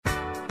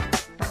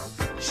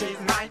She's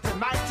mighty,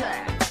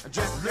 mighty.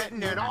 Just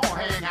letting it all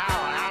hang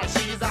out.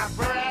 She's a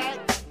brick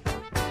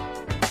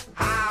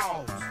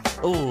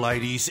house.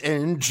 Ladies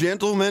and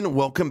gentlemen,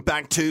 welcome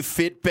back to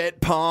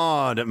Fitbet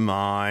Pod.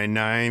 My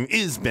name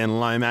is Ben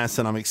Lomas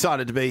and I'm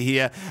excited to be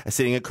here.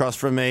 Sitting across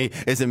from me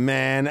is a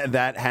man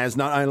that has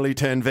not only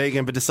turned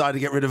vegan but decided to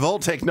get rid of all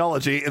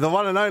technology, the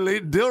one and only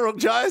Dilruk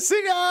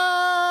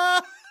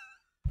Jayasinghe.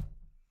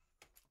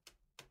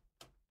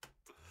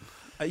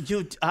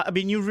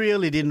 You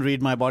really didn't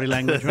read my body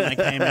language when I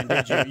came in,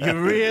 did you? You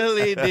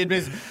really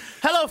did.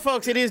 Hello,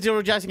 folks. It is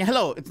Dilruk Jayasinghe.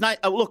 Hello. It's night.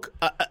 Look,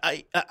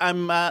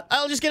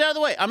 I'll just get out of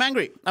the way. I'm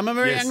angry. I'm a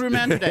very angry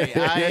man today.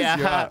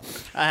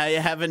 I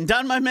haven't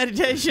done my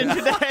meditation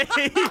today.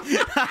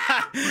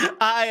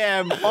 I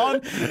am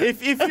on.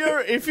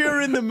 If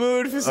you're in the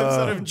mood for some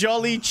sort of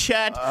jolly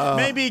chat,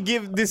 maybe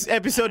give this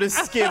episode a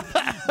skip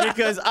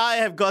because I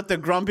have got the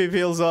grumpy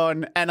pills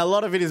on, and a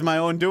lot of it is my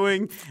own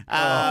doing.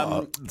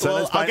 I'll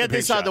get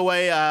this out of the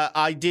way.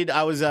 I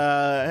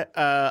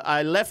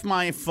left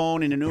my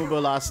phone in an Uber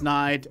last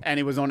night. And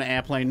it was on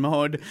airplane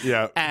mode.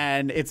 Yeah.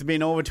 And it's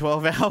been over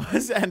 12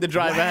 hours, and the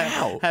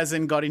driver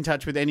hasn't got in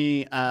touch with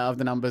any of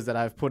the numbers that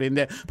I've put in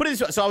there.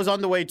 So I was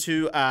on the way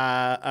to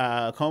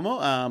Como.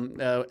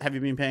 Have you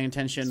been paying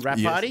attention? Rap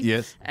party.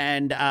 Yes.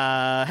 And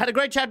had a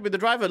great chat with the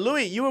driver.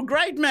 Louis, you were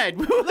great, mate.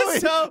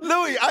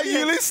 Louis, are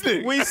you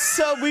listening? We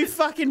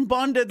fucking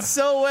bonded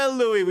so well,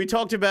 Louis. We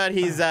talked about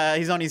he's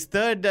on his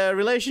third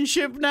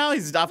relationship now.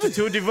 He's after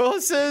 2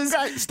 divorces.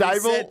 Great.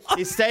 Stable.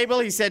 He's stable.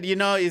 He said,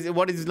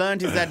 what he's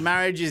learned is that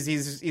marriage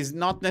is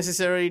not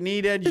necessarily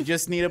needed. You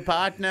just need a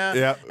partner.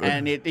 Yeah.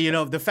 And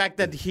the fact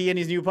that he and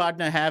his new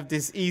partner have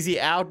this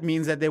easy out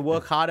means that they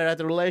work harder at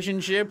the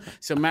relationship.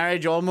 So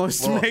marriage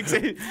almost makes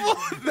it.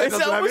 That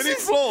doesn't have any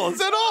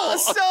flaws at all.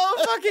 So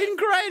fucking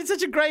great. It's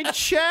such a great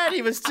chat.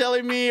 He was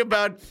telling me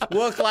about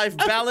work-life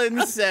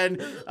balance,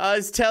 and I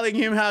was telling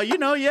him how,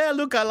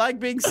 look, I like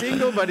being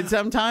single, but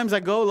sometimes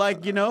I go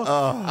like,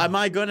 am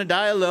I going to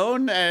die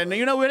alone? And, we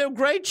had a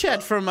great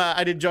chat from,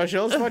 I did Josh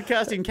Earl's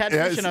podcast in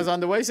Catfish, and I was on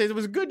the way, so it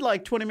was a good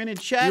 20-minute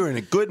chat. You were in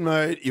a good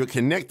mood. You were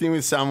connecting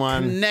with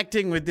someone.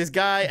 Connecting with this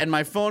guy, and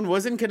my phone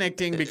wasn't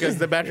connecting because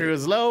the battery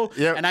was low.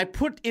 Yep. And I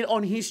put it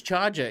on his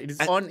charger. It is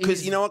on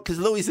because you know what? Because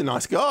Louis is a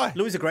nice guy.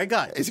 Louis is a great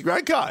guy. He's a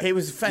great guy. He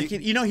was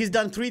he's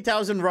done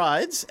 3,000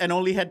 rides and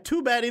only had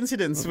 2 bad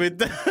incidents with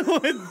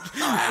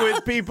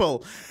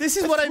people. This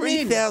is what I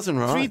mean. 3,000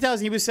 rides.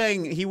 3,000. He was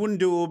saying he wouldn't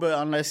do Uber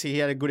unless he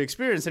had a good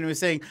experience, and he was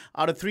saying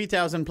out of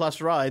 3,000 plus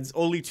rides,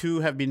 only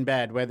 2 have been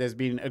bad where there's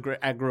been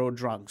aggro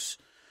drunks.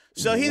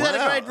 So he's had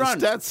a great run.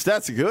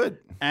 That's good.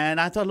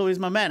 And I thought Louis is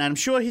my man. I'm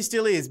sure he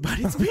still is, but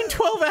it's been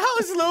 12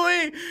 hours,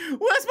 Louis.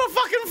 Where's my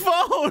fucking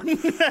phone?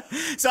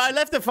 So I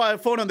left the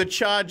phone on the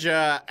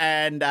charger,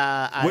 and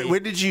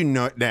when did you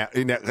know now?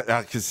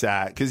 Because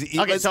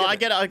okay, so I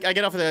get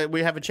off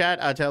we have a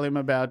chat. I tell him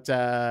about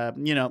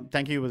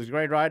thank you, it was a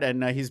great ride,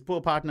 and his poor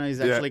partner is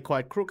actually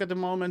quite crook at the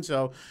moment.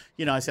 So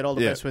I said all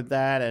the best with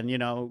that, and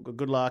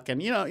good luck,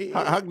 and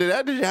hugged it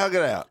out. Did you hug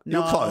it out? No,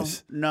 you were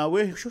close. No,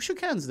 we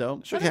shook hands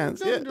though. Shook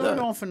hands. Don't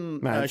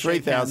often. Man,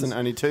 3,000,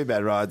 only 2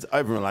 bad rides,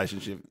 open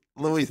relationship.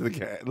 Louis the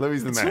man.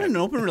 It's not an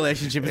open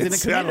relationship.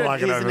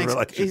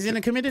 He's in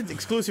a committed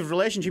exclusive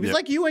relationship. He's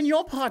like you and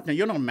your partner.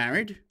 You're not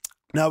married.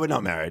 No, we're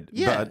not married.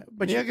 Yeah,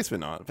 but I guess we're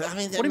not. But, I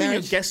mean, what do you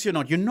mean? You guess you're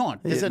not? You're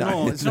not.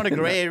 It's not a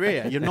grey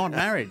area. You're not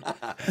married.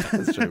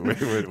 That's true.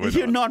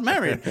 You're not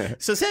married.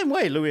 So same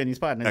way, Louis and his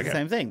partner, it's the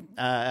same thing.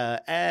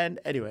 And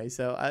anyway,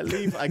 so I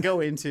leave. I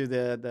go into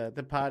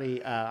the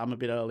party. I'm a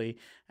bit early,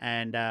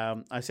 and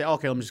I say,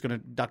 okay, I'm just going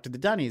to duck to the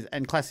Dunnies.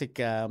 And classic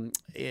thing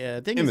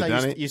is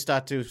like you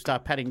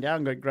start patting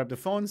down, go grab the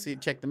phone,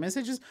 check the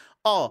messages.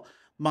 Oh,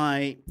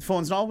 my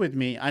phone's not with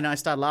me, and I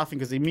start laughing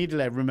because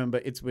immediately I remember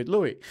it's with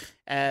Louis.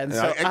 And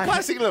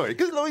classic Louis,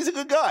 because Louis is a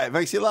good guy. It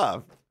makes you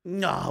laugh.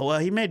 No, well,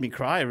 he made me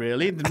cry,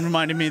 really. It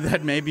reminded me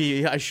that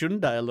maybe I shouldn't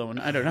die alone.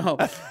 I don't know.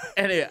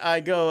 Anyway, I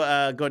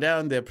go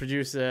down. The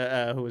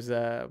producer, who was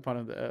part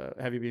of the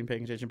Have You Been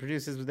Paying Attention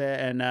producers, was there.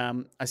 And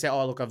I say,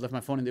 oh, look, I've left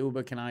my phone in the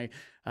Uber. Can I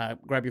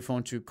grab your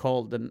phone to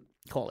call it?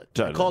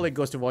 Totally. Call it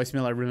goes to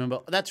voicemail. I remember.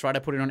 That's right. I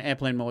put it on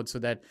airplane mode so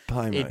that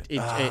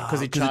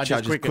it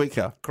charges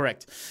quicker.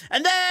 Correct.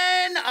 And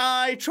then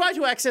I try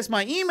to access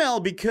my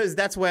email because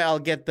that's where I'll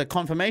get the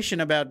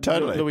confirmation about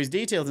Louis'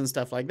 details and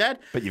stuff like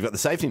that. But you've got the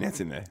safety nets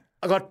in there.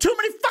 I got too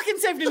many fucking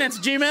safety nets,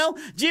 Gmail.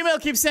 Gmail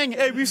keeps saying,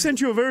 hey, we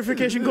sent you a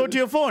verification code to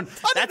your phone.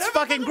 That's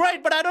fucking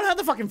great, but I don't have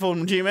the fucking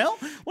phone, Gmail.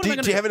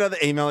 Do you have another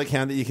email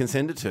account that you can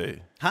send it to?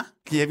 Huh?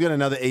 Have you got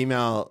another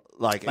email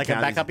like a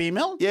backup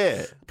email?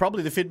 Yeah.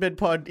 Probably the Fitbit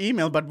Pod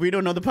email, but we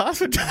don't know the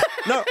password.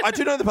 No, I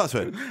do know the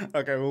password.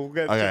 Okay, we'll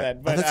get to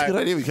that. But, that's a good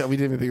idea. We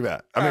didn't even think about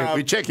it. I mean,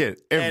 we check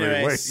it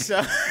every week.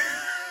 So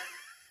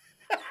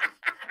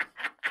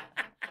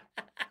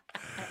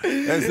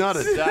There's not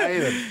a day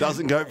that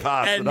doesn't go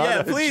past. And that I yeah,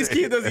 don't please check.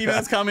 keep those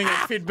emails coming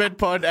at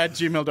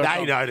fitbedpod@gmail.com.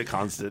 They know to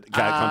contact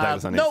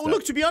us on No, Insta.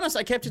 look, to be honest,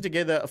 I kept it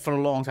together for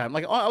a long time.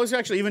 Like, I was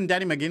actually, even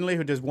Danny McGinley,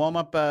 who does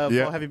warm-up for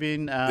Have You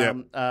Been,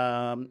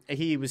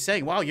 he was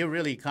saying, wow, you're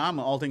really calm,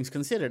 all things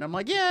considered. I'm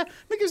like, yeah,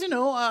 because,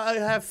 I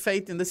have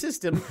faith in the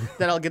system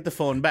that I'll get the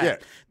phone back. Yeah.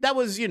 That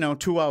was,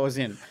 2 hours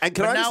in. And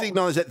can But I just now-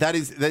 acknowledge that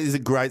is a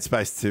great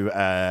space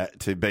to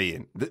be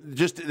in.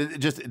 Just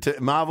to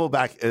marvel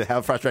back at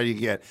how frustrated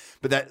you get,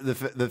 but that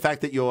the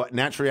fact that your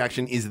natural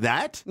reaction is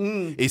that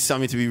is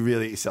something to be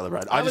really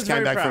celebrated. I was just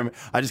came very back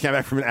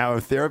proud. from an hour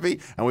of therapy,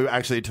 and we were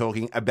actually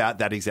talking about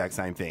that exact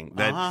same thing.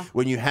 That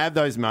when you have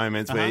those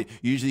moments where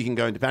usually you can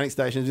go into panic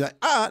stations, you're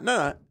like,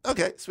 no,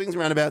 okay, swings and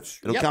roundabouts,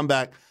 it'll come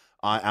back.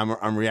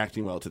 I'm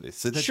reacting well to this.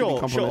 So that should be Sure.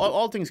 complimented.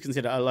 All things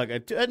considered, I like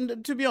it.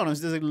 And to be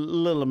honest, there's a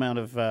little amount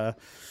of...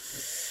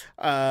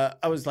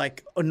 I was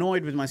like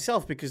annoyed with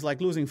myself because like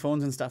losing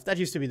phones and stuff, that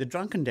used to be the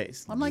drunken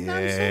days. I'm like, no,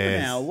 I'm sober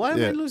Yes. now. Why am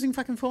Yeah. I losing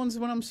fucking phones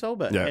when I'm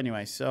sober? Yeah.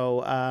 Anyway, so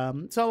I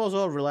was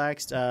all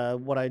relaxed.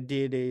 What I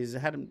did is I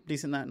had a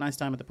decent, nice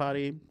time at the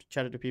party,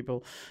 chatted to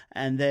people,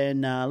 and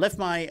then left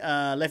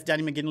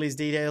Danny McGinley's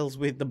details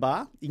with the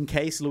bar in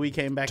case Louis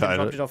came back Totally.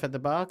 and dropped it off at the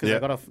bar because Yeah. I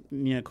got off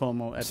near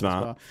Como at Smart.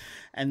 this bar.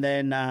 And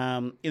then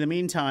in the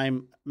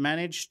meantime,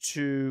 managed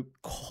to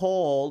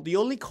call the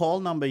only call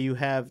number you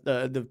have,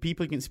 the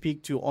people you can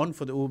speak to on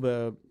for the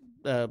Uber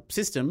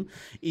system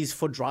is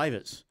for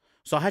drivers.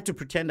 So I had to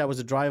pretend I was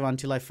a driver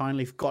until I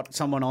finally got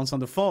someone else on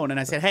the phone, and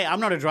I said, "Hey, I'm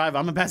not a driver.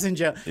 I'm a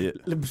passenger. Yeah.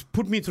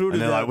 Put me through to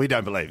And they're the." like, we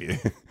don't believe you.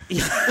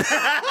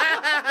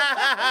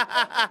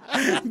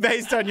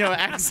 Based on your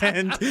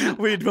accent,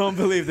 we don't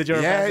believe that you're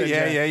a passenger.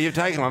 yeah. You've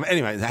taken one.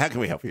 Anyway, how can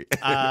we help you?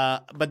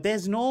 But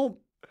there's no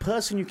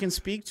person you can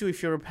speak to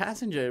if you're a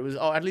passenger. It was,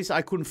 or at least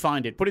I couldn't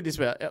find it. Put it this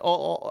way,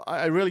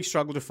 I really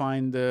struggled to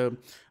find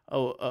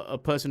a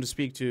person to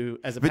speak to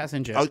as a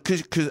passenger.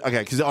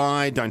 Because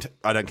I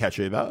don't catch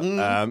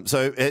Uber.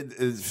 So it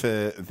is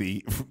for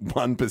the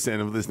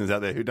 1% of listeners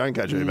out there who don't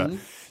catch Uber.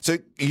 So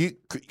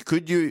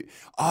could you?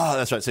 Oh,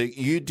 that's right. So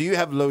do you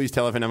have Louis'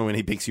 telephone number when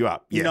he picks you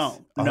up? Yes.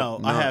 No.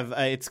 I have.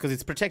 It's because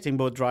it's protecting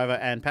both driver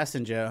and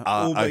passenger.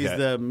 Uber okay. is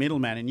the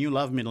middleman, and you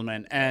love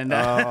middlemen. And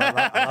I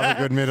love a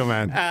good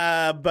middleman.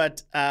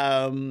 but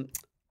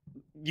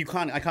you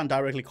can't. I can't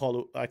directly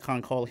call. I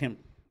can't call him.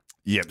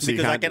 Yep. So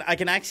Because you can't, I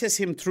can access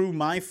him through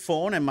my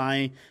phone and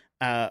my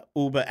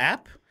Uber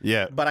app.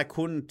 Yeah. But I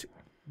couldn't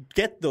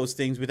get those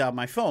things without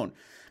my phone.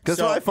 Because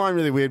So- what I find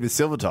really weird with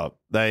Silvertop,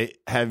 they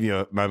have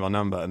your mobile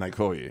number and they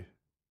call you.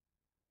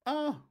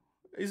 Oh,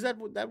 is that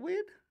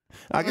weird?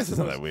 I guess it's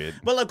not that weird.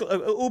 Well, look,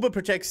 Uber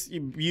protects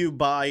you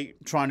by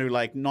trying to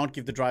like not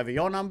give the driver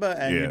your number,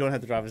 and Yeah. you don't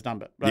have the driver's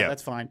number. Right, Yeah.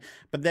 that's fine.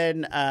 But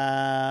then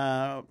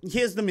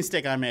here's the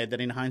mistake I made.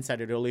 That in hindsight,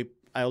 I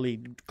only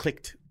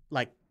clicked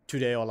like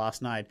today or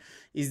last night.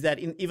 Is that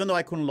even though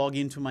I couldn't log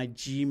into my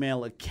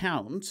Gmail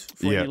account,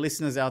 for Yeah. any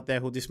listeners out there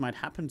who this might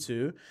happen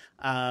to,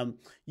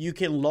 you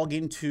can log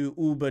into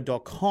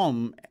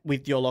Uber.com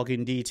with your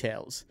login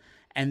details.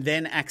 And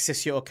then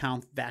access your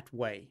account that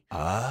way.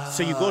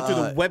 So you go to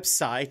the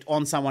website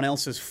on someone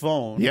else's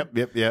phone Yep.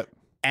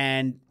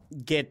 and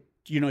get,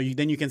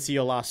 then you can see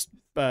your last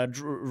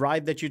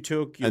ride that you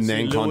took. You'll And see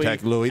then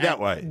contact Louis that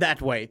way.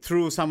 That way,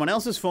 through someone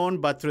else's phone,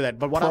 but through that.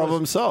 But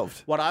Problem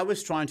solved. what I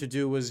was trying to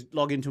do was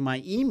log into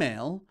my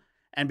email,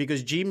 and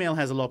because Gmail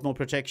has a lot more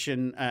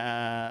protection,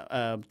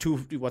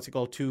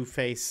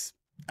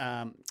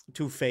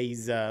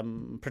 two-phase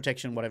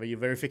protection, whatever, your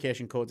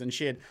verification codes and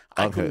shit.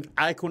 I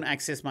couldn't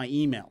access my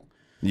email,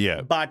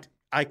 Yeah. but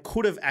I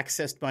could have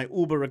accessed my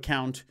Uber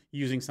account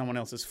using someone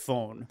else's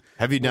phone.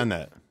 Have you done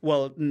that?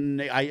 Well,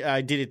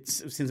 I did it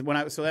since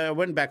I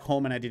went back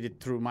home and I did it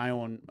through my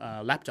own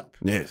laptop.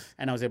 Yes.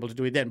 And I was able to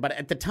do it then. But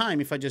at the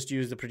time, if I just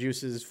used the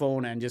producer's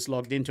phone and just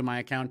logged into my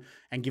account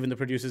and given the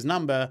producer's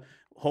number,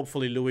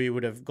 hopefully Louis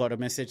would have got a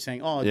message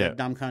saying, "Oh, Yeah. that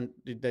dumb cunt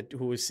that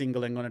who is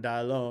single and going to die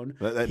alone,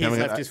 That he's dumb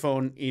left guy- his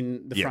phone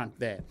in the front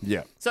there."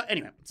 Yeah. So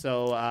anyway,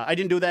 I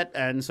didn't do that,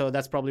 and so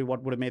that's probably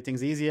what would have made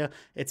things easier.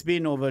 It's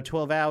been over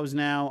 12 hours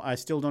now. I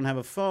still don't have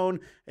a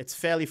phone. It's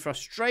fairly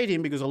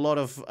frustrating because a lot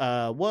of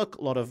work,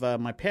 a lot of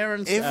my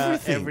parents,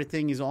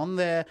 everything is on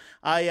there.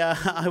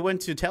 I went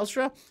to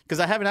Telstra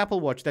because I have an Apple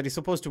Watch that is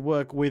supposed to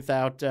work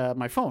without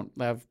my phone.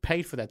 I've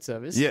paid for that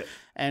service. Yeah.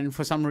 And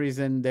for some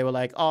reason, they were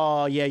like,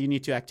 "Oh, yeah, you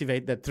need to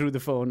activate that through the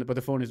phone, but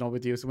the phone is not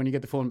with you. So when you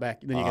get the phone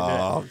back, then you get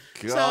Oh,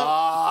 that."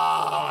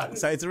 God.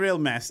 So it's a real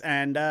mess.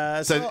 And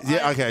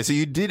Okay. So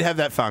you did have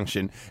that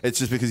function. It's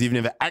just because you've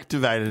never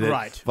activated it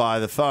Right. via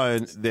the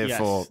phone.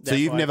 Therefore, so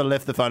you've therefore never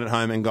left the phone at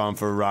home and gone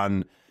for a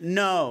run.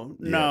 No,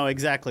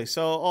 exactly.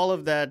 So all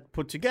of that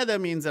put together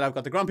means that I've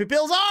got the grumpy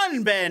pills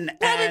on, Ben.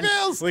 Grumpy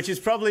pills! Which is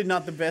probably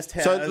not the best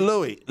hair. So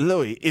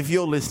Louis, if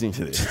you're listening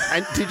to this,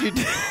 and did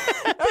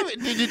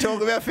you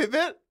talk about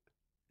Fitbit?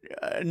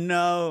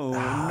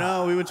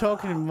 No, we were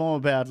talking more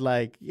about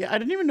I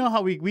don't even know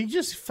how we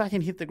just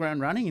fucking hit the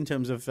ground running in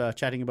terms of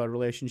chatting about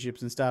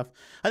relationships and stuff.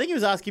 I think he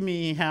was asking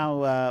me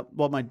how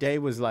what my day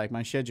was like,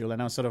 my schedule,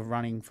 and I was sort of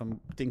running from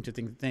thing to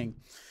thing to thing.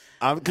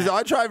 Because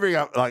I try to bring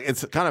up, like,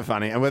 it's kind of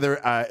funny, and whether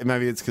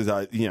maybe it's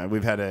because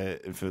we've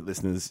had for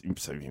listeners,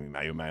 so you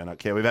may or may not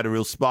care, we've had a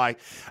real spike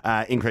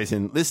increase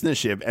in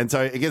listenership, and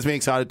so it gets me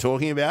excited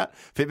talking about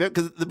Fitbit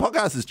because the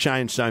podcast has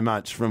changed so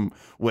much from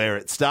where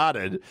it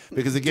started.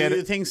 Because again, do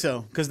you think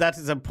so? Because that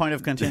is a point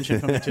of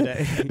contention for me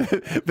today.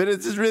 But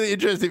it's just really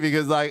interesting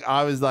because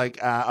I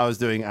was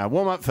doing a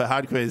warm up for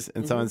Hard Quiz,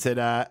 and someone said,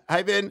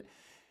 "Hey Ben,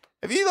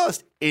 have you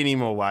lost any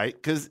more weight?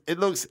 Because it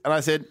looks," and I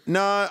said,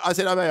 "No." I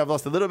said, I've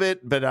lost a little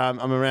bit, but I'm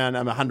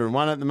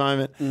 101 at the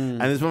moment.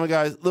 And this woman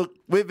goes, "Look,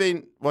 we've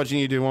been watching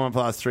you do warm up for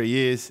the last 3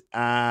 years.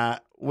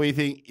 We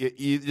think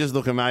you just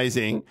look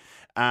amazing.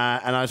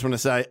 And I just want to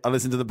say, I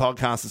listened to the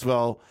podcast as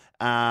well.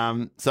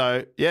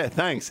 So yeah,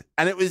 thanks."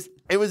 And it was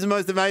the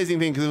most amazing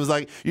thing because it was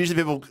like, usually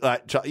people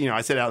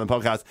I said out on the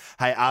podcast,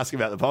 "Hey, ask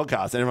about the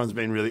podcast," and everyone's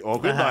been really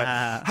awkward.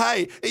 Like,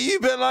 "Hey, are you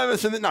Ben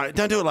Lomas from the..." No,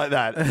 don't do it like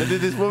that. But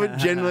this woman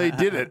generally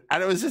did it,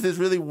 and it was just this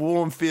really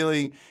warm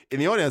feeling in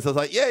the audience. I was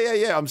like,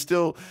 yeah, I'm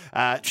still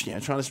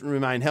trying to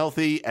remain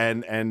healthy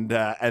and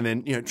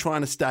then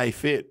trying to stay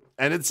fit.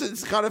 And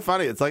it's kind of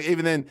funny. It's like,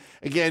 even then,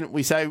 again,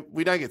 we say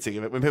we don't get sick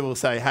of it. When people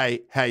say,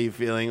 "Hey, how are you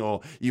feeling?"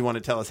 or "You want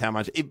to tell us how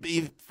much,"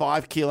 if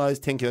 5 kilos,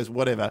 10 kilos,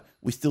 whatever,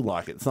 we still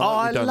like it. It's not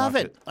like we don't love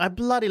like it. I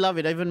bloody love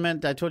it. I even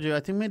I told you,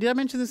 did I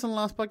mention this on the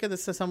last podcast? That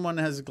says someone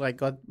has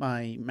got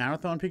my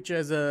marathon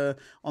picture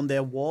on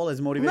their wall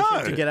as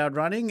motivation to get out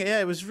running.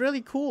 Yeah, it was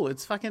really cool.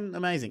 It's fucking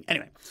amazing.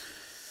 Anyway.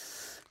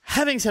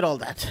 Having said all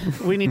that,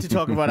 we need to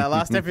talk about our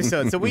last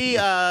episode. So we,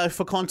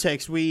 for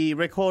context, we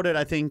recorded,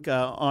 I think,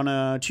 on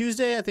a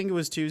Tuesday. I think it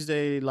was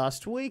Tuesday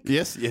last week.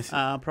 Yes.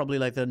 Probably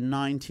like the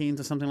 19th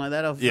or something like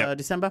that of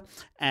December.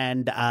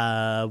 And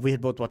we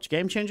had both watched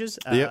Game Changers.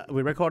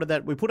 We recorded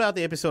that. We put out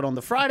the episode on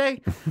the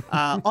Friday.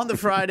 On the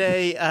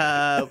Friday,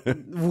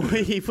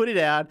 we put it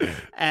out.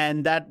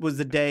 And that was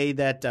the day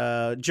that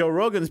Joe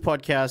Rogan's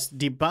podcast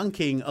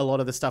debunking a lot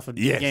of the stuff of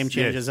Game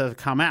Changers have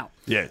come out.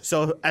 Yes.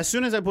 So as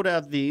soon as I put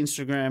out the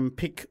Instagram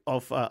pic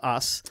of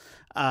us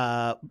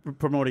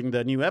promoting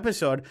the new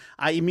episode,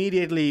 I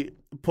immediately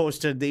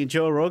posted the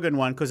Joe Rogan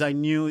one because I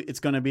knew it's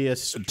going to be a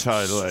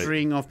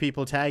string of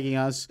people tagging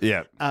us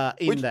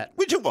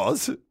Which it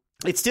was.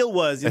 It still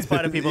was, in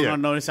spite of people not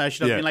noticing. I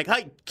should have been like,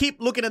 "Hey, keep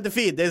looking at the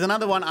feed. There's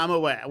another one. I'm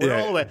aware. We're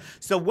all aware."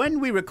 So when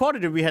we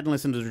recorded it, we hadn't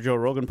listened to the Joe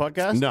Rogan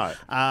podcast. No.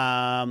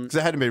 Because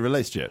it hadn't been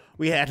released yet.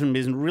 We hadn't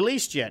been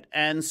released yet.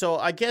 And so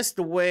I guess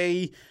the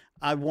way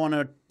I want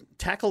to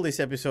tackle this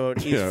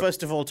episode is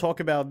first of all talk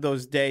about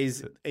those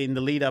days in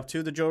the lead up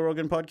to the Joe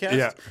Rogan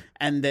podcast,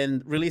 and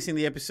then releasing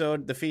the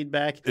episode, the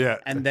feedback,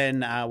 and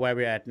then where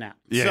we're at now.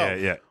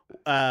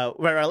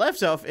 Where I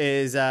left off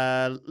is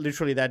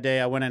literally that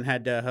day I went and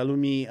had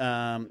halloumi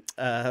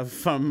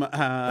from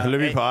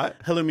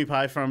halloumi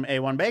pie from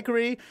A1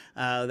 Bakery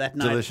that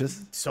night.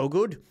 Delicious, so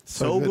good,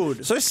 so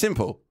good, so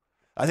simple.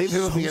 I think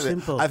people forget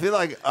it. I feel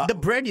like the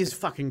bread is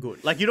fucking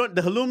good. Like, the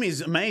halloumi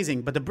is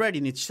amazing, but the bread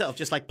in itself,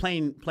 just like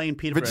plain pita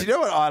bread. But you know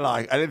what I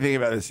like? I didn't think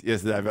about this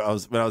yesterday, but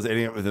when I was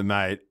eating it with a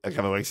mate a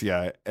couple of weeks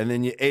ago, and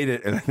then you eat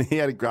it, and he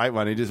had a great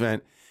one. He just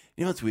went,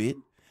 "You know what's weird?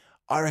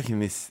 I reckon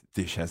this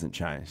dish hasn't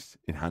changed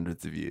in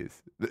hundreds of years.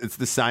 It's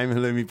the same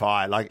halloumi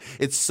pie. Like,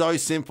 it's so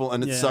simple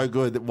and it's so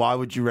good that why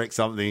would you wreck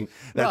something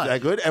that's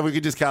that good?" And we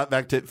could just count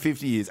back to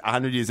 50 years,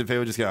 100 years of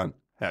people just going,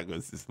 "How good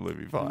is this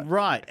halloumi pie?"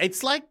 Right.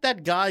 It's like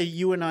that guy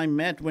you and I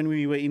met when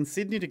we were in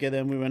Sydney together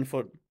and we went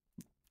for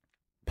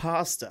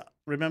pasta.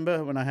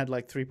 Remember when I had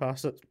like 3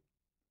 pastas?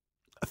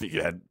 I think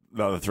you had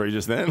another 3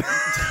 just then.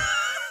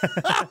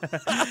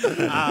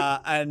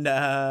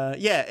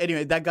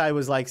 Anyway, that guy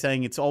was like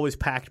saying it's always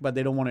packed, but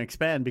they don't want to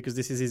expand because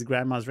this is his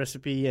grandma's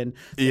recipe, and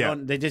he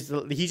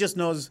just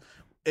knows,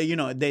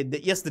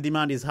 yes, the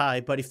demand is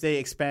high, but if they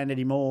expand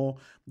anymore,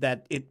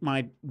 that it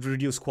might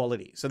reduce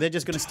quality. So they're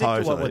just going to stick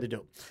to what they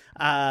do.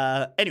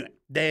 Anyway,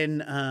 then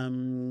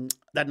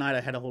that night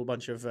I had a whole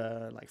bunch of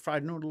like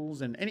fried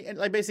noodles and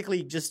like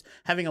basically just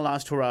having a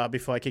last hurrah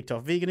before I kicked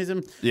off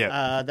veganism.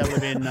 Yeah, that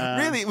would have been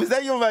really. Was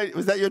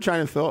that your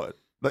train of thought?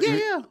 Like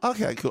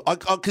Okay, cool.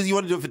 Because you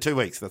want to do it for 2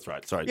 weeks. That's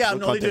right. Sorry. Yeah,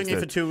 I'm only doing it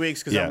for 2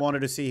 weeks because I wanted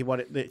to see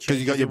what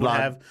changes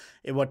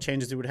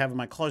it would have in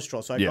my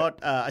cholesterol. So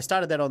I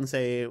started that on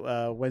say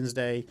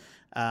Wednesday,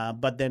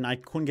 but then I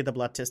couldn't get the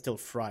blood test till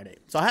Friday.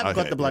 So I have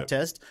got the blood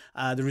test.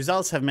 The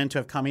results have meant to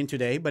have come in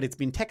today, but it's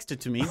been texted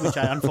to me, which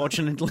I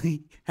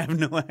unfortunately have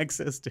no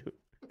access to.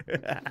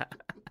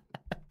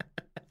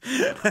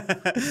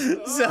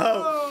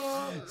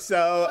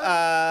 So,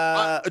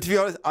 to be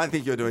honest, I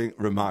think you're doing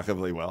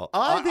remarkably well.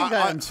 I think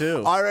I am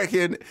too. I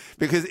reckon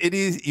because it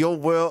is your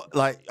world.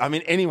 Like, I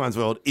mean, anyone's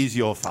world is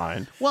your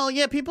phone. Well,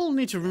 yeah, people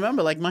need to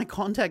remember, like, my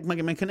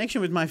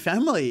connection with my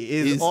family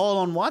is all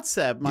on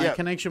WhatsApp. My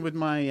connection with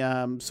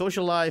my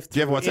social life. Do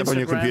you have WhatsApp on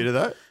your computer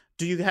though?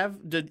 Do you have?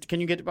 Can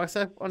you get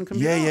WhatsApp on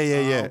computer?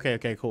 Yeah.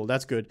 Okay, cool.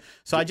 That's good.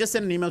 So I just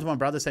sent an email to my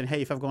brother saying,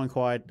 "Hey, if I've gone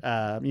quiet,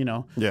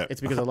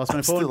 it's because I lost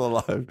my phone. Still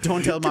alive.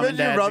 Don't tell mum and Imagine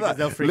your dad brother because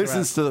they'll freak out."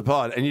 listens to the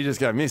pod and you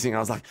just go missing. I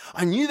was like,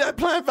 I knew that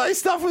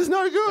plant-based stuff was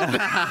no good.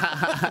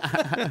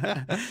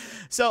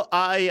 So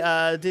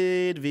I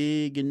did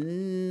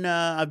vegan.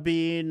 I've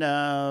been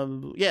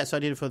so I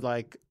did it for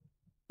like.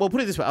 Well,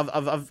 put it this way,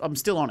 I'm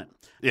still on it.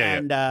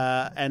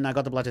 Yeah. And I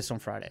got the blood test on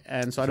Friday,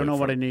 and so I don't know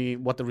what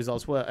the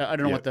results were. I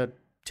don't know what the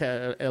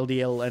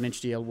LDL and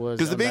HDL was.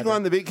 Because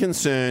the big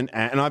concern,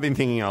 and I've been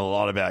thinking a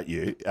lot about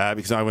you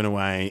because I went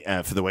away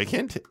for the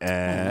weekend.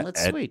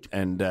 That's sweet.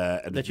 And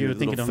that you were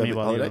thinking of me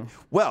while you were...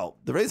 Well,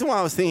 the reason why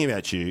I was thinking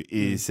about you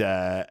is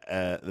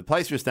the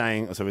place we're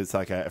staying. So it's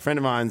like a friend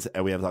of mine's.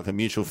 We have like a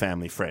mutual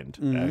family friend.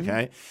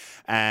 Okay,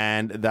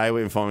 and they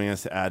were informing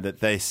us that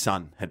their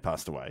son had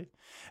passed away.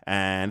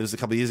 And it was a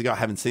couple of years ago. I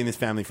haven't seen this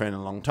family friend in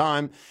a long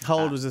time. How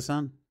old was the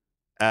son?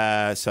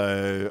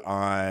 So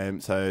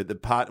the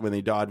part when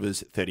he died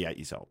was 38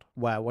 years old.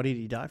 Wow, what did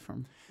he die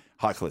from?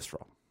 High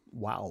cholesterol.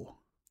 Wow.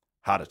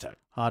 Heart attack.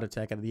 Heart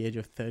attack at the age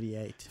of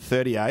 38.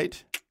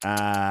 38.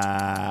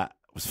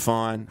 Was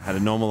fine. Had a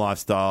normal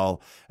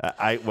lifestyle.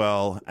 Ate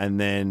well, and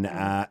then.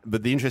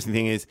 But the interesting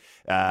thing is,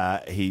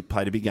 he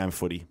played a big game of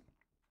footy,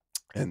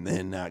 and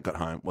then got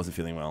home, wasn't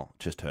feeling well,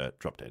 just hurt,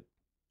 dropped dead.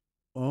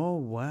 Oh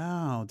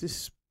wow,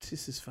 this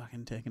is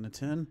fucking taking a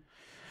turn.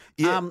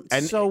 Yeah,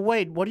 and so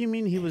wait, what do you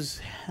mean he was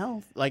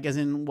health? Like as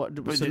in what?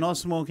 So no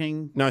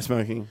smoking? No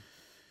smoking.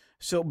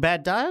 So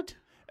bad diet?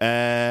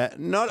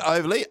 Not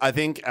overly. I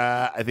think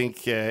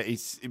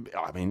he's.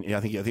 I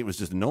think it was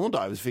just a normal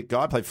diet. He was a fit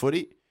guy, played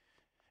footy.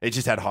 It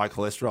just had high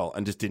cholesterol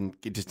and just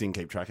didn't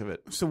keep track of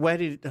it. So where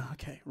did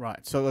okay,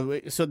 right. So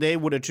they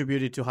would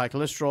attribute it to high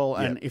cholesterol,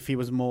 and if he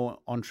was more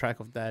on track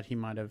of that, he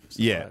might have survived.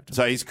 Yeah.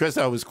 So his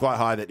cholesterol was quite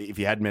high that if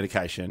he had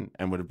medication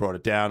and would have brought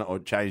it down or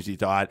changed his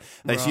diet,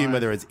 they assume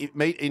whether it's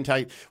meat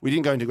intake. We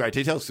didn't go into great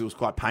details because it was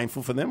quite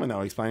painful for them when they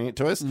were explaining it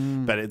to us.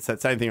 But it's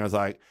that same thing. I was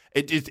like,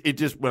 it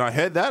just when I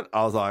heard that,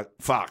 I was like,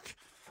 fuck.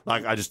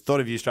 Like, I just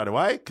thought of you straight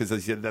away because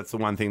that's the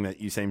one thing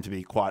that you seem to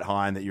be quite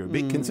high and that you're a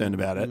bit concerned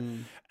about it.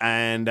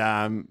 And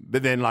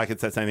but then, like,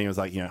 it's that same thing. It was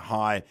like,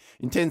 high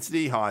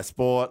intensity, high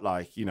sport,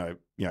 like,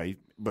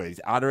 his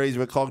arteries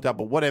were clogged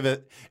up or whatever.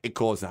 It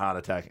caused a heart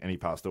attack and he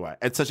passed away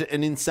at such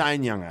an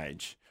insane young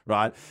age,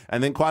 right?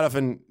 And then quite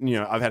often,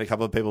 I've had a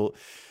couple of people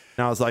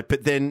and I was like,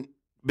 but then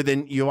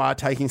you are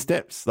taking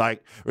steps,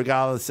 like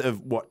regardless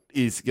of what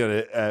is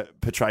going to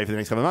portray for the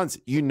next couple of months.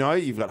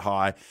 You've got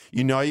high.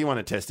 You want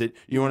to test it.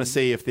 You want to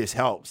see if this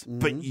helps,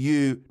 but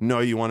you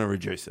want to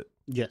reduce it.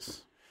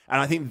 Yes. And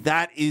I think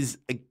that is,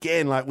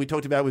 again, like we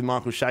talked about with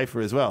Michael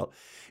Schaefer as well.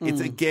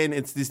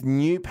 It's this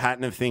new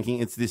pattern of thinking.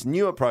 It's this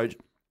new approach,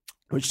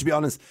 which, to be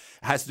honest,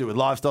 has to do with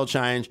lifestyle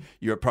change,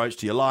 your approach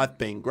to your life,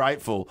 being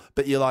grateful.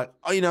 But you're like,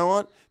 oh, you know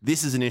what?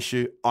 This is an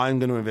issue. I'm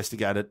going to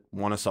investigate it,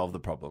 want to solve the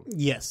problem.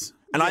 Yes.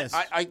 And yes.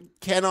 I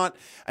cannot,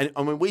 and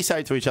I mean, we say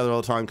it to each other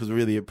all the time because we're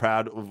really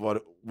proud of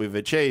what we've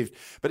achieved.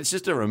 But it's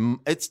just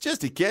it's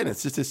just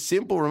a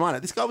simple reminder.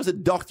 This guy was a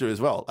doctor as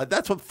well. Like,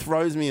 that's what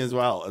throws me as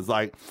well. It's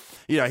like,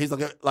 he's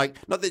like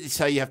not that you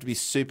say you have to be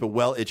super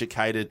well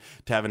educated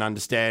to have an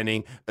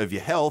understanding of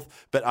your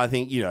health, but I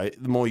think, the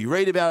more you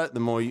read about it, the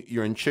more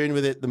you're in tune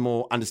with it, the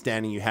more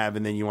understanding you have,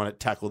 and then you want to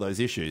tackle those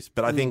issues.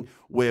 But I think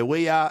where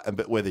we are,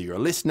 but whether you're a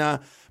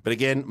listener, but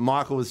again,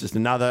 Michael was just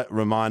another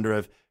reminder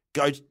of,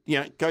 go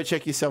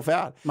check yourself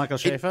out. Michael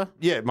Schaefer?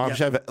 Michael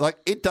Schaefer. Like,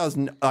 it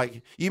doesn't,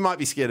 like, you might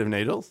be scared of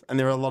needles, and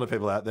there are a lot of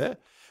people out there,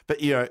 but,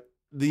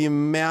 the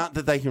amount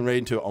that they can read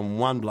into on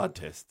one blood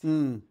test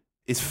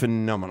is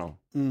phenomenal.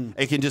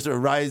 It can just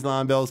raise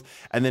alarm bells.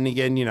 And then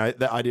again,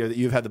 the idea that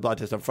you've had the blood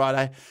test on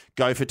Friday,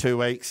 go for 2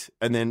 weeks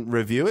and then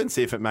review it and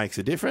see if it makes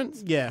a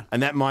difference. Yeah.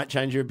 And that might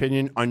change your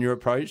opinion on your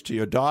approach to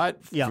your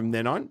diet from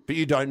then on. But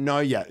you don't know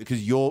yet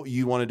because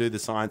you want to do the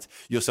science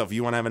yourself.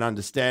 You want to have an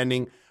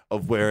understanding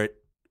of where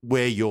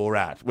you're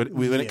at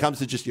when it comes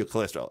to just your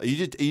cholesterol. Are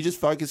you just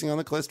focusing on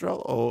the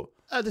cholesterol or?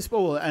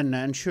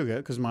 And sugar,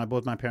 because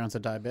both my parents are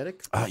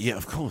diabetic. Yeah,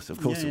 of course.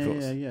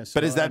 Yeah. So,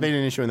 but has that been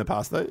an issue in the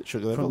past though,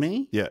 sugar levels? For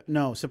me? Yeah.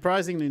 No,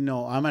 surprisingly,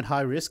 no. I'm at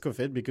high risk of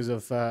it because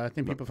of, I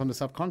think people from the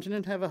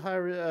subcontinent have a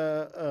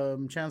higher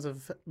chance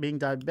of being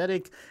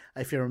diabetic.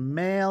 If you're a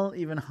male,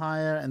 even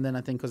higher. And then I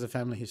think because of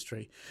family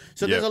history.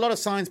 So there's a lot of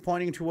signs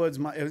pointing towards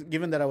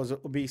given that I was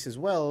obese as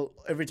well,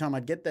 every time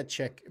I'd get that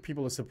check,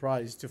 people are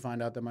surprised to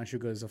find out that my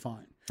sugars are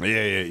fine.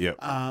 Yeah.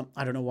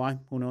 I don't know why.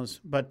 Who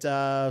knows? But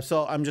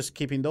so I'm just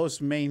keeping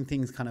those main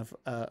things kind of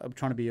I'm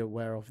trying to be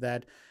aware of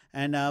that.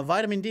 And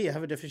vitamin D, I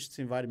have a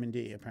deficiency in vitamin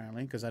D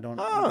apparently because I don't.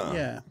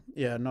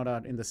 Not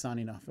out in the sun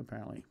enough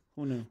apparently.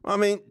 Who knew? I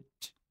mean,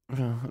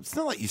 it's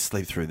not like you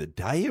sleep through the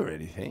day or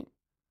anything.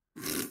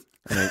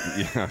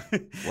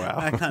 Wow.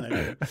 I kind of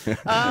do.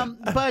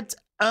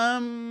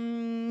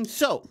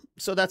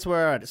 So that's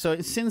where we're at. So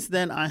since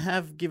then, I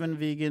have given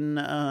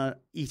vegan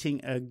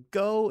eating a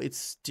go. It's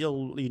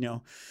still,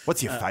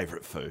 What's your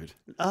favorite food?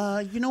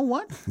 You know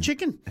what?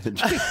 Chicken.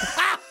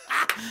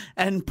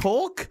 and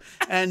pork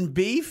and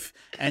beef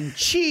and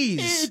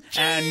cheese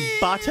and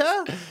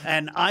butter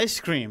and ice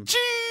cream.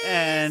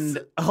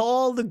 And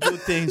all the good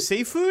things,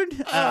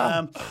 seafood.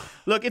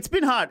 Look, it's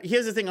been hard.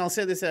 Here's the thing. I'll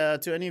say this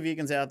to any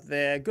vegans out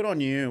there. Good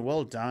on you.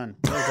 Well done.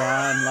 Well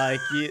done. Like,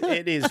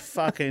 it is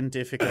fucking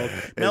difficult.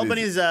 Melbourne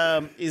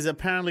is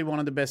apparently one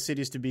of the best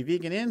cities to be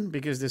vegan in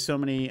because there's so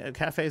many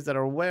cafes that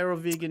are aware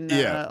of vegan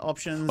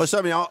options. Well,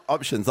 so many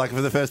options. Like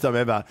for the first time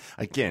ever,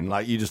 again,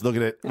 like you just look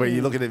at it where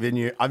you look at a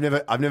venue. I've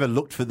never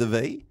looked for the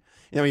V.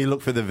 You know, when you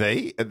look for the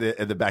V at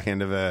the back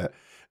end of a.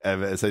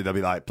 So they'll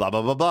be like blah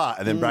blah blah blah,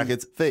 and then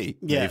brackets V.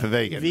 V for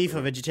vegan. V for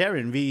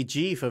vegetarian.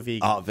 VG for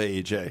vegan. Oh,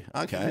 VG.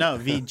 Okay. No,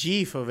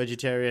 VG for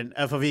vegetarian,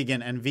 for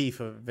vegan, and V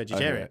for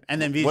vegetarian, and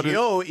then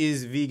VGO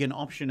is vegan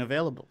option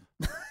available.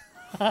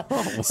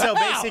 So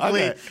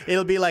basically,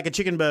 it'll be like a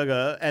chicken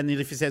burger, and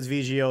if it says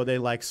VGO, they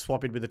like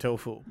swap it with the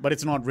tofu, but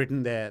it's not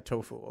written there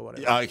tofu or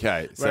whatever.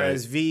 Okay.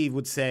 Whereas V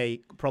would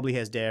say probably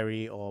has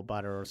dairy or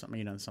butter or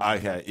something, something.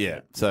 Okay, yeah.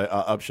 So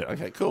option.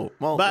 Okay, cool.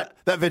 Well, but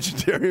that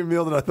vegetarian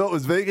meal that I thought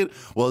was vegan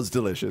was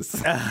delicious.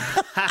 So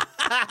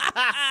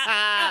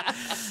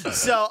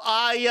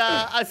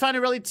I find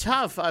it really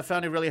tough. I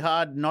found it really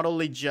hard, not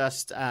only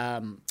just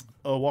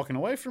walking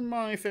away from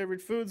my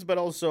favorite foods, but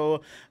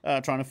also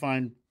trying to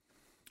find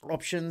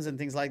options and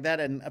things like that,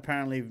 and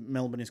apparently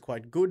Melbourne is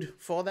quite good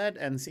for that,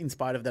 and in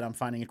spite of that I'm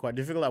finding it quite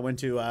difficult. I went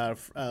to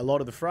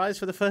Lord of the Fries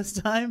for the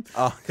first time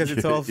because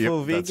it's all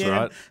full vegan.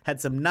 Right. Had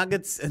some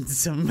nuggets and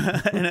some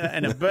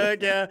and a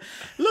burger.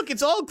 Look,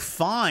 it's all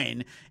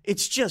fine,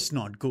 it's just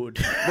not good.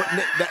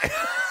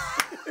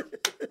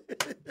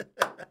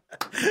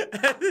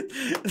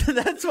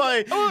 That's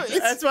why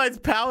it's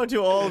power to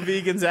all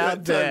vegans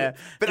out there.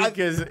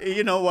 Because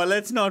you know what?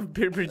 Let's not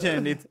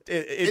pretend it's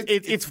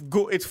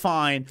good. It's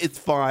fine. It's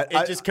fine.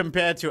 Just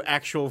compared to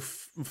actual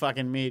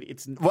fucking meat,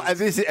 it's well. And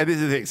this is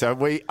the thing. So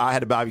I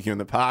had a barbecue in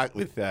the park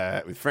with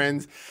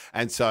friends,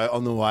 and so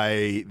on the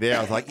way there,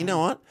 I was like, you know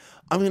what?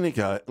 I'm gonna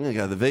go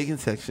to the vegan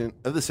section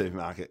of the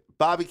supermarket.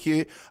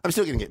 Barbecue. I'm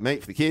still gonna get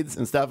meat for the kids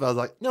and stuff. I was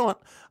like, you know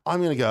what?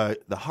 I'm gonna go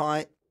the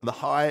high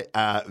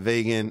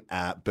vegan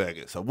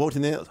burger. So I walked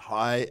in there, it was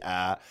high,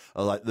 I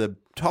was like the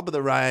top of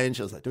the range.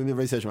 I was like doing a bit of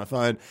research on my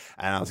phone,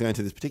 and I was going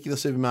to this particular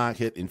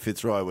supermarket in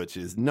Fitzroy, which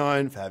is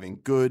known for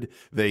having good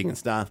vegan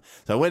stuff.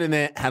 So I went in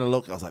there, had a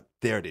look. I was like,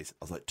 there it is.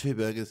 I was like, 2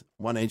 burgers,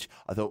 1 each.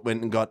 I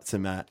went and got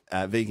some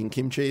vegan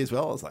kimchi as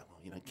well. I was like,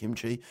 well,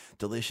 kimchi,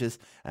 delicious.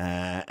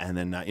 And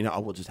then, I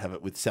will just have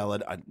it with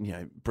salad,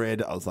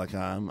 bread. I was like,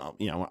 I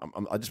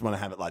just want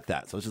to have it like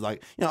that. So it's just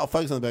like, I'll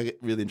focus on the burger,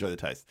 really enjoy the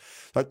taste.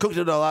 So I cooked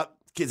it all up.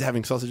 Kids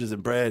having sausages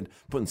and bread,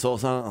 putting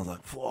sauce on it. I was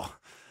like, whoa,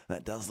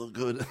 that does look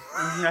good.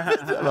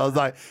 I was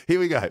like,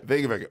 here we go,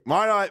 vegan burger.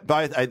 Mine and I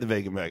both ate the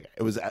vegan burger.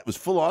 It was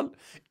full on.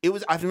 I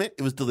have to admit,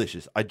 it was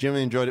delicious. I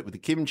genuinely enjoyed it with the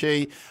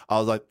kimchi. I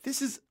was like,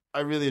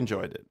 I really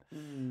enjoyed it.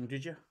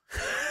 Did you?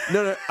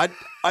 No,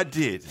 I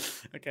did.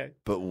 Okay.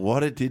 But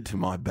what it did to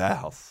my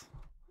bowels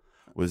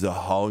was a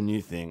whole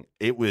new thing.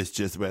 It was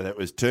just whether it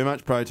was too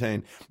much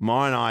protein.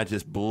 Mine, I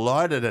just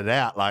bloated it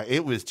out. Like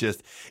it was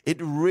just,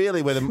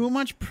 too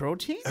much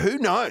protein? Who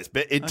knows?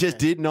 But it just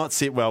did not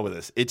sit well with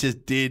us. It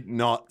just did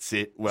not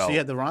sit well. So you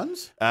had the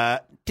runs?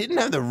 Didn't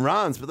have the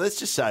runs, but let's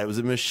just say it was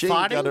a machine.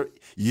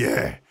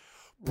 Yeah.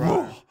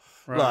 Right.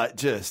 Like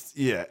just,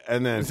 yeah.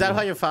 And then. Is that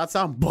how your farts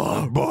sound?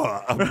 Blah,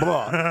 blah,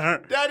 blah.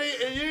 Daddy,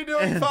 are you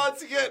doing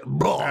farts again?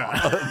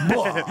 Blah,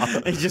 blah.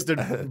 It's just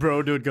a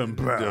bro dude going,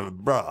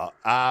 blah.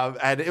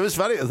 And it was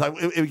funny. It was like,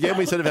 again,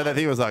 we sort of had that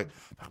thing. It was like,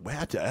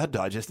 wow, our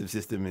digestive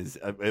system is,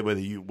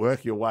 whether you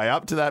work your way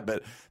up to that,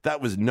 but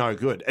that was no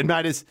good. And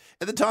mate, at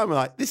the time, we're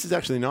like, this is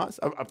actually nice.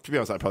 To be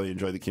honest, I probably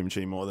enjoyed the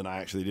kimchi more than I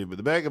actually did with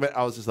the burger, but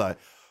I was just like,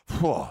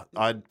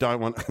 I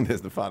don't want,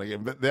 there's the fart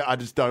again, but I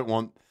didn't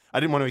want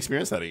to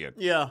experience that again.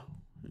 Yeah.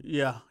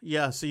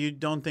 So you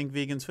don't think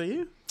vegan's for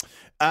you?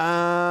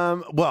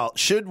 Well,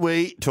 should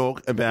we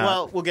talk about?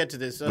 Well, we'll get to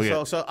this.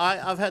 So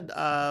I've had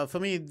for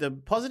me the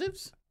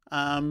positives.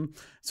 So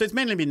it's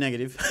mainly been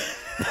negative.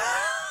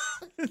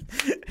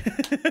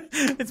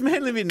 It's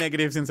mainly been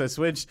negative since I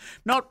switched.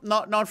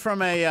 Not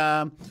from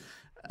a.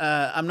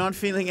 I'm not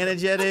feeling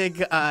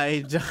energetic.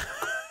 I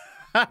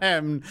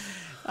am.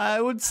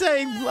 I would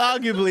say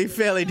arguably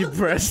fairly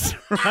depressed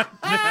right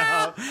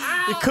now.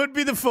 It could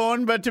be the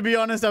phone, but to be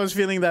honest, I was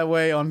feeling that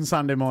way on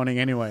Sunday morning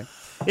anyway.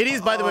 It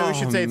is, by the way, we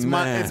should say it's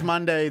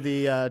Monday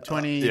the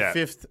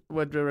 25th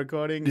what we're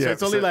recording. So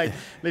it's only like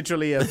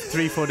literally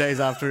 3-4 days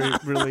after we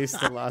released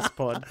the last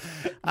pod.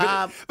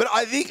 But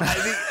I think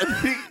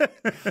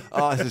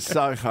oh, this is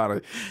so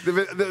funny.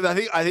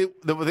 I think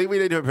the thing we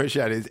need to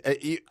appreciate is,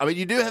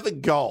 you do have a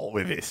goal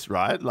with this,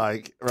 right?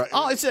 Like, right?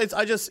 Oh, it's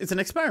an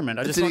experiment.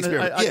 I just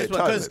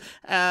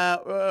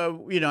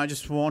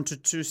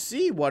wanted to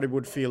see what it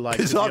would feel like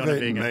to be on a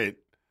vegan. Meat.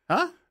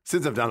 Huh?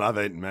 Since I've done it, I've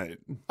eaten meat.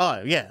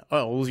 Oh yeah.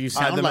 Oh, well, you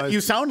sound the like most-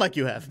 you sound like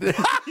you have.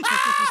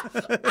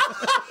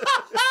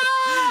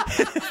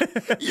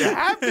 You're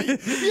happy.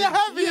 You're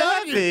happy. You're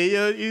aren't you?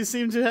 happy. You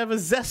seem to have a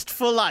zest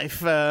for life,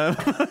 friend.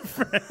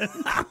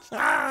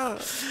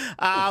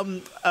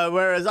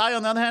 Whereas I,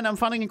 on the other hand, I'm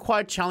finding it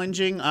quite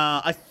challenging.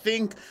 I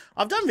think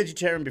I've done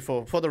vegetarian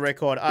before. For the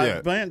record,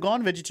 I've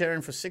gone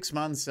vegetarian for 6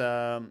 months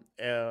once Well,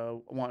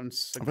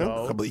 a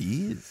ago. couple of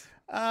years.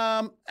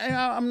 And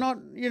I'm not,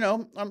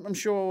 I'm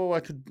sure I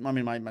could. I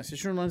mean, my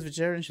sister-in-law's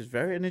vegetarian. She's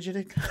very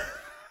energetic.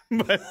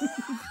 But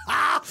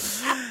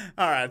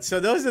all right, so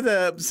those are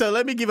the. So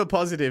let me give a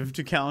positive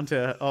to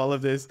counter all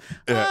of this.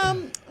 Yeah,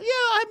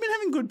 I've been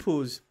having good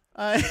poos.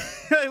 I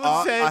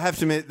would say. I have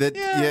to admit that,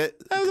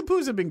 the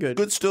poos have been good.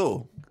 good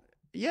stool.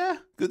 Yeah,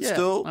 Good yeah.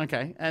 stool.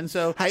 Okay, and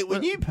so Hey,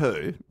 when you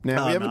poo,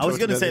 now we I haven't was talked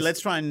going to about say this. let's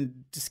try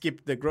and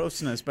skip the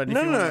grossness, but if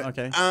No, you no, want,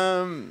 no.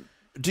 okay.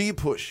 Do you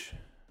push?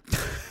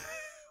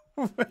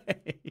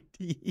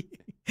 Wait.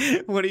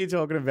 What are you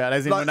talking about?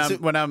 As in Like,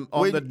 when I'm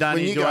on when- the when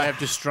dunny, you do go- I have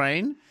to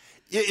strain?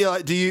 Yeah,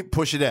 like, do you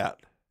push it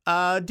out?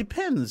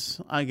 Depends,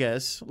 I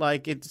guess.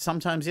 Like it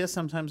sometimes yes,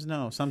 sometimes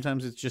no.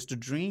 Sometimes it's just a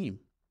dream.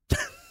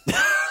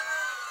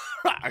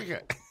 Okay.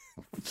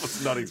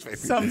 Was not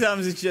expecting.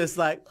 Sometimes it's just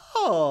like,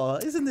 oh,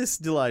 isn't this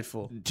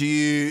delightful?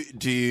 Can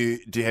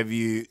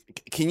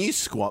you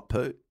squat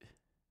poo?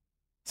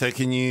 So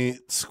can you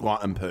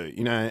squat and poo?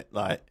 You know,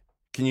 like,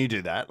 can you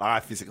do that? Like, I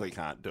physically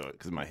can't do it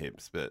because of my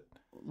hips, but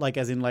Like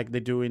as in like they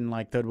do in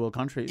like third world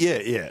countries.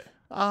 yeah.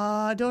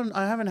 I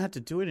haven't had to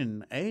do it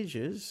in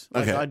ages.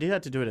 Like Okay. I did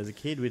have to do it as a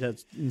kid. We'd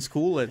had in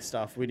school and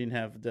stuff. We didn't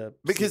have the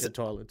Because seated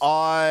toilets.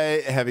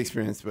 I have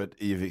experienced what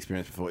you've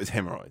experienced before is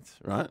hemorrhoids,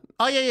 right?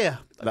 Oh yeah.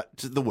 Like,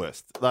 just the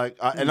worst. Like,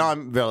 and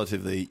I'm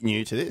relatively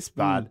new to this,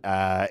 but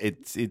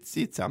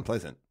it's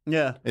unpleasant.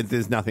 Yeah.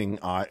 There's nothing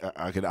I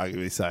could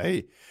arguably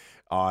say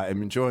I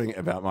am enjoying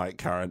about my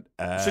current.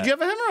 So do you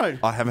have a hemorrhoid?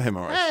 I have a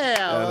hemorrhoid. Hey,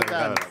 well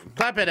done.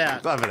 Clap it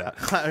out. Clap it out.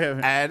 Clap it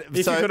out. And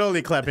if so- you could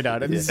only clap it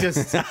out. And it's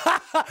just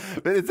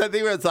But it's that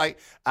thing where it's like,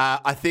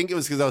 I think it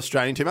was because I was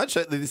straining too much.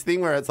 So this thing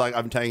where it's like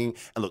I'm taking,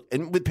 and look,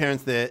 and with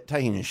parents there,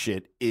 taking a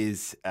shit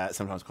is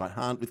sometimes quite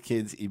hard with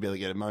kids. You barely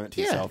get a moment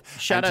to yourself.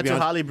 Shout And out be to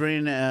honest, Harley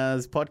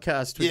Breen's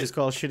podcast, which Yeah. is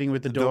called Shitting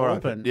with the Door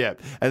Open. Yeah.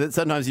 And then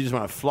sometimes you just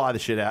want to fly the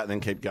shit out and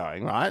then keep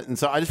going, right? And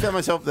so I just found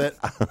myself that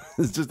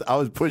I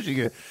was pushing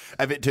it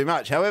a bit too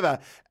much. However,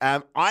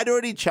 I've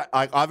already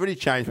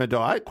changed my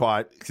diet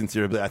quite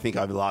considerably. I think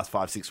over the last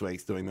 5-6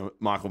 weeks doing the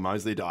Michael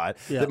Mosley diet,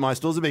 Yeah. that my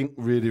stools have been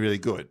really, really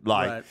good.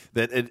 Like Right.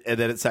 that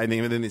it's same thing.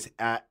 And then this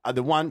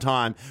the one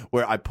time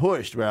where I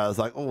pushed, where I was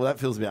like, oh, that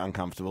feels a bit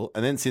uncomfortable.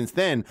 And then since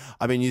then,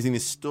 I've been using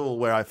this stool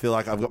where I feel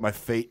like I've got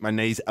my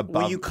knees above.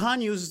 Well, you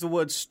can't use the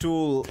word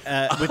stool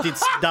with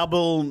its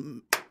double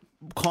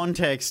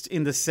context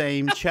in the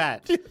same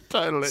chat.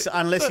 Totally. So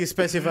unless you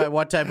specify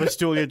what type of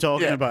stool you're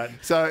talking Yeah. about.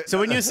 So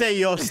when you say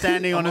you're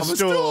standing on a I'm a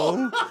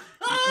stool,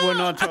 we're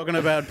not talking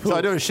about poop. So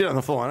I do a shit on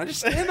the floor and I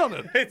just stand on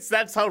it.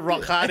 That's how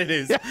rock hard it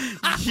is.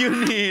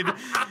 You need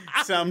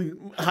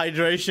some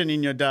hydration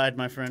in your diet,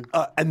 my friend.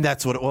 And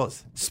that's what it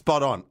was.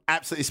 Spot on.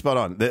 Absolutely spot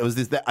on. There was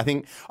this, that I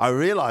think I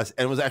realized,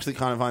 and it was actually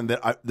kind of fun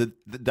that the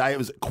day it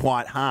was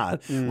quite hard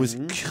was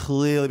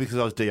clearly because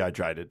I was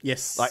dehydrated.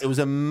 Yes. Like it was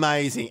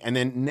amazing. And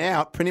then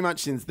now, pretty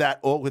much since that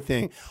awkward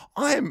thing,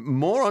 I am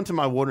more onto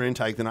my water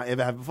intake than I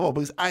ever have before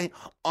because I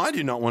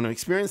do not want to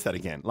experience that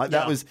again. Like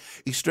that Yeah. was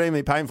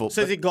extremely painful.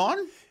 So is it gone?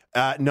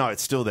 No,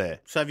 it's still there.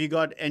 So have you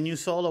got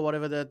Enusol or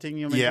whatever that thing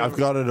you're making? Yeah, I've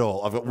got it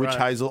all. I've got witch Right.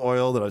 hazel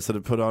oil that I sort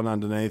of put on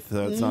underneath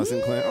so it's nice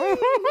and clean.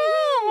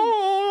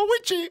 Oh,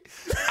 witchy.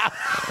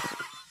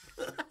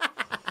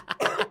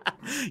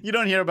 You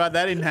don't hear about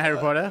that in Harry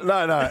Potter.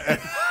 No.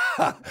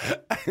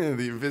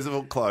 The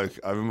invisible cloak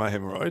over my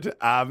hemorrhoid.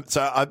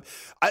 So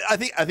I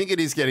think it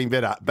is getting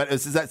better, but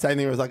it's that same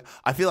thing where it's like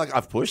I feel like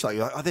I've pushed, like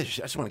oh, I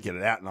just want to get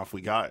it out and off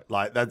we go.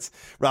 Like that's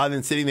rather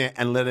than sitting there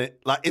and let it.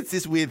 Like it's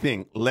this weird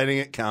thing, letting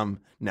it come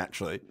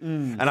naturally.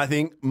 And I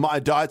think my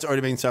diet's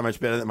already been so much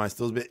better that my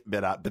stool's a bit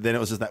better. But then it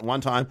was just that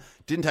one time,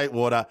 didn't take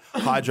water,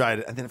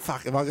 hydrated, and then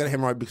fuck, have I got a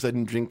hemorrhoid because I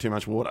didn't drink too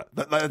much water?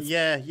 That's,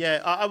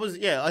 Yeah.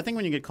 I think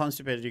when you get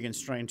constipated, you can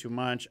strain too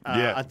much.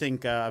 Yeah. I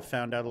think I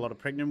found out a lot of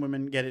pregnant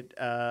women get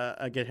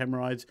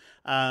hemorrhoids.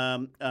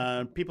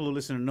 People who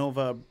listen to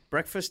Nova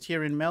Breakfast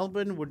here in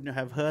Melbourne would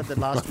have heard that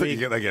I last think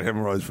week. they get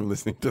hemorrhoids from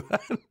listening to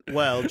that.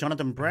 Well,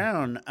 Jonathan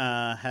Brown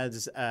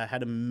has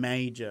had a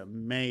major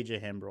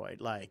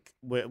hemorrhoid. Like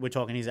we're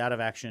talking, he's out of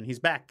action. He's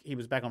back. He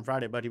was back on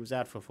Friday, but he was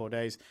out for 4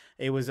 days.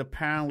 It was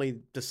apparently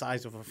the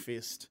size of a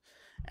fist,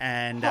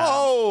 and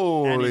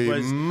Holy it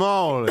was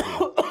moly!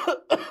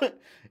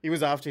 it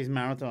was after his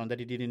marathon that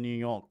he did in New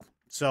York.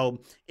 So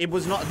it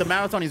was not the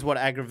marathon is what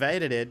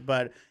aggravated it,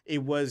 but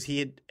it was he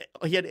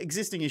had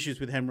existing issues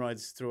with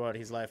hemorrhoids throughout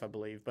his life, I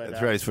believe. But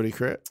Throughout his footy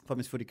career. from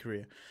his footy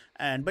career,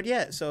 But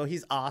yeah, so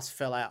his ass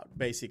fell out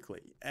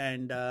basically,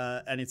 and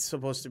it's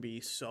supposed to be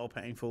so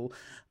painful.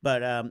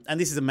 But and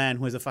this is a man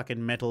who has a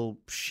fucking metal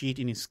sheet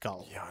in his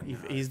skull.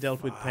 He's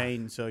dealt with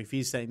pain, so if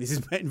he's saying this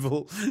is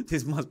painful,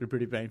 this must be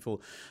pretty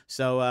painful.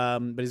 So,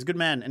 but he's a good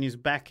man, and his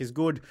back is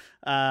good.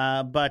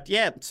 But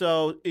yeah,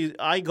 so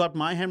I got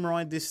my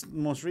hemorrhoid this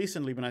most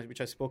recently,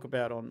 which I spoke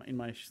about in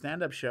my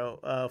stand-up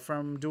show,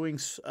 from doing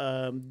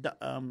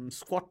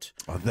squat.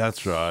 Oh,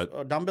 that's right.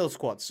 Dumbbell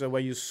squats. So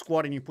where you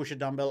squat and you push a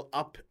dumbbell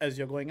up as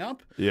you're going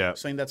up. Yeah.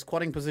 So in that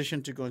squatting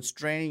position to go and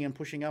straining and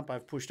pushing up,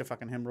 I've pushed a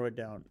fucking hemorrhoid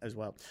down as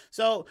well.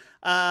 So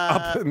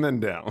Up and then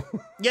down.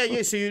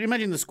 yeah. So you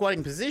imagine the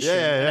squatting position.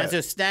 Yeah. And as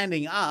you're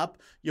standing up,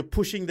 you're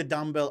pushing the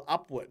dumbbell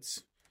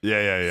upwards.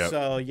 Yeah.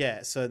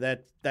 So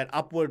that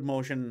upward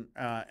motion,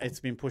 it's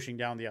been pushing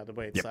down the other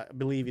way. I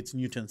believe it's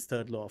Newton's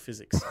third law of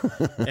physics.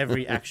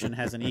 Every action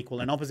has an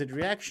equal and opposite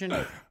reaction.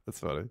 That's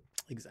funny.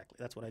 Exactly.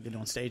 That's what I did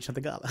on stage at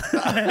the gala.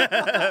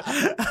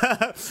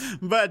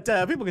 But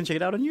people can check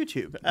it out on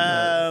YouTube.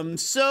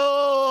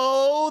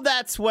 So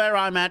that's where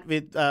I'm at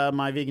with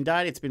my vegan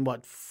diet. It's been,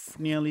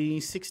 nearly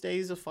 6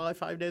 days or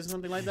 5 days or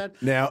something like that.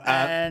 Now,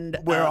 and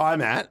where I'm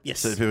at,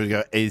 yes. so people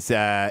go, is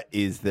that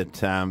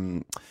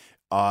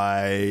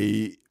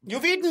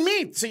You've eaten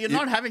meat, so you're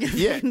not having a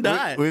vegan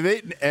diet. We've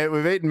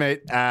eaten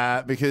meat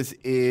because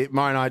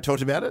Maya and I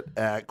talked about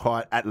it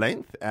quite at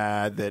length.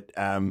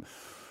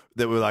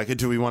 That we're like,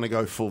 do we want to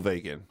go full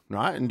vegan,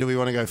 right? And do we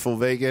want to go full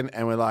vegan?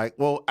 And we're like,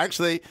 well,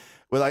 actually,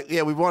 we're like,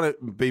 yeah, we want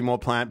to be more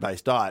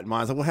plant-based diet. And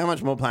Maya's like, well, how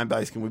much more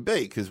plant-based can we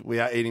be? Because we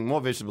are eating more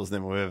vegetables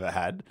than we've ever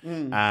had.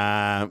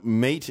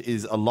 Meat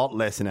is a lot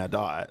less in our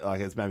diet.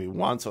 Like it's maybe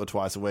once or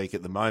twice a week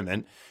at the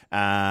moment.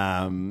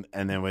 And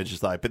then we're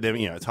just like, but then,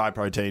 it's high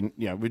protein.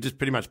 We've just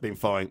pretty much been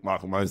following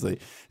Michael Mosley.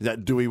 Is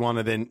that, do we want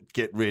to then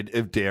get rid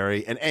of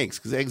dairy and eggs?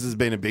 Because eggs has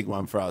been a big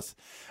one for us.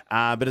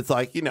 But it's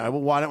like, well,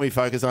 why don't we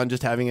focus on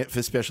just having it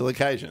for special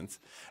occasions?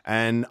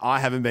 And I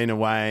haven't been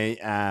away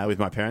with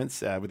my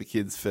parents, with the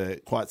kids for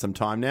quite some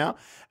time now.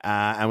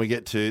 And we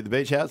get to the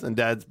beach house and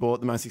Dad's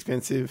bought the most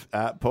expensive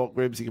pork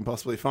ribs you can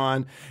possibly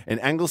find in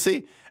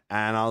Anglesey.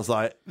 And I was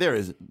like, there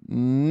is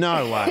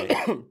no way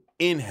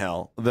in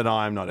hell that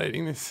I'm not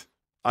eating this.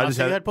 You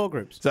had pork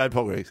ribs? So I had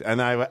pork ribs and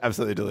they were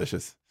absolutely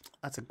delicious.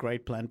 That's a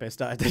great plant-based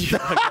diet that you're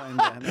going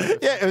down.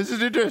 Yeah, it was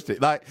just interesting.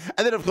 And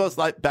then of course,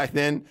 back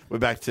then, we're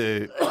back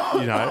to,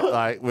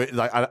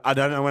 I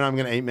don't know when I'm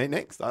going to eat meat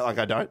next.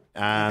 I don't.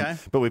 Okay.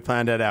 But we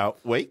planned out our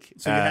week.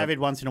 So you have it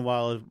once in a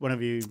while, one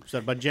of you.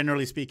 But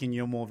generally speaking,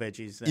 you're more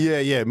veggies.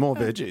 Then. Yeah, more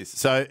veggies.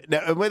 So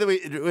now, whether we're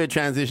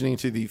transitioning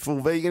to the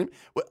full vegan,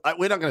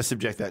 we're not going to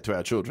subject that to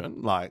our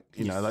children. They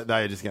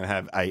are just going to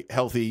have a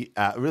healthy,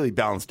 really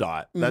balanced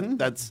diet.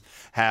 That's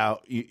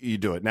how you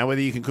do it. Now,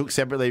 whether you can cook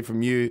separately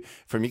from your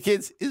kids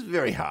is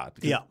very hard.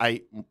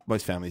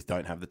 Most families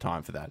don't have the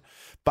time for that.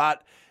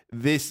 But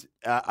this,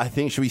 I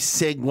think, should we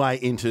segue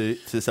into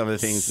some of the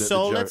things that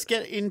let's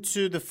get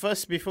into the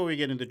first, before we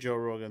get into the Joe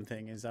Rogan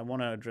thing, is I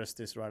want to address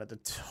this right at the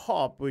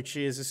top, which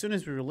is as soon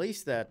as we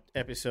release that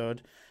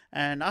episode,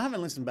 and I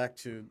haven't listened back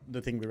to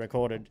the thing we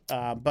recorded,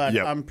 but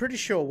I'm pretty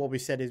sure what we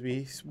said is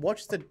we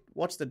watched the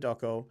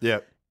doco.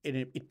 Yep.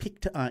 It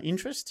piqued our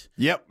interest.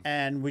 Yep.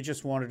 And we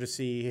just wanted to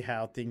see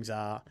how things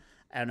are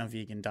on a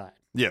vegan diet.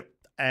 Yep.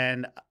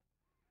 And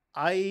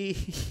I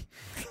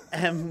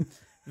am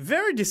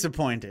very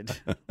disappointed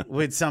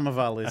with some of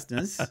our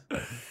listeners.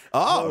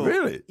 Oh,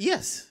 really?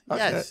 Yes, Okay.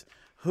 yes.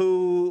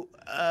 Who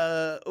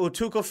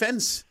took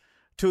offense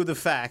to the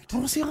fact.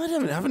 Oh, see, I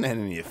haven't had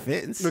any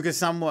offense. Because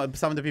some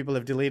of the people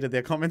have deleted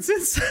their comments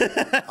since.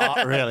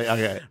 Oh, really?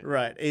 Okay.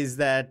 Right. Is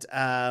that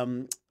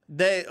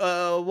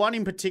one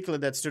in particular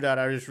that stood out,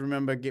 I just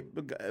remember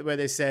where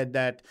they said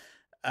that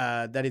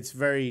it's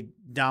very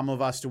dumb of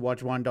us to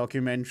watch one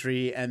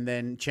documentary and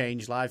then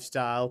change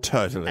lifestyle.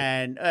 Totally.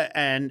 And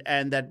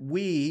that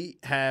we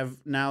have,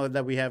 now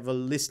that we have a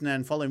listener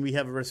and following, we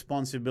have a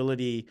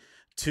responsibility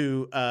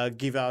to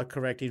give out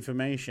correct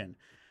information.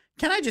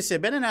 Can I just say,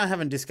 Ben and I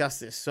haven't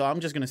discussed this, so I'm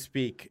just going to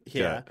speak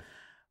here. Yeah.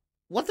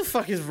 What the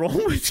fuck is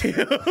wrong with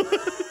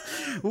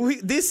you?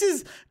 This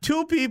is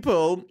two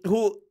people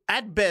who,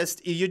 at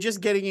best, you're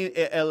just getting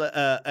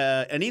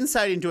an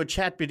insight into a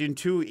chat between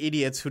two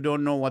idiots who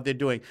don't know what they're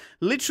doing.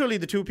 Literally,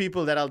 the two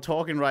people that are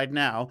talking right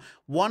now,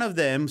 one of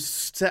them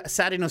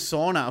sat in a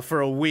sauna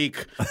for a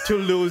week to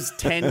lose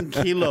 10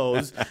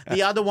 kilos.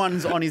 The other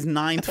one's on his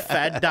 9th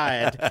fat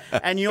diet.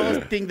 And you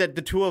all think that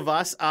the two of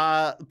us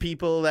are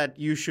people that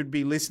you should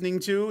be listening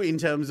to in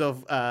terms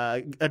of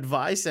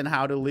advice and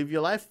how to live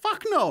your life?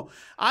 Fuck no.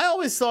 I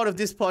always thought of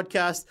this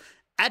podcast,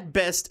 at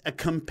best, a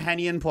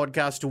companion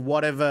podcast to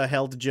whatever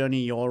health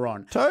journey you're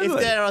on. Totally.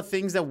 If there are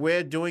things that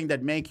we're doing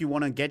that make you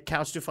want to get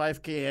couch to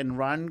 5K and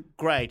run,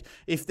 great.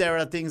 If there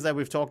are things that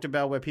we've talked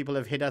about where people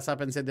have hit us up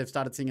and said they've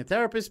started seeing a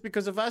therapist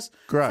because of us,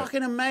 great.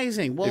 Fucking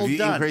amazing. Well if you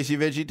done. increase your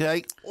veggie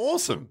take,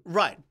 awesome.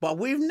 Right. But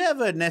we've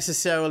never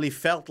necessarily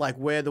felt like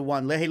we're the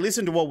one. Hey,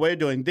 listen to what we're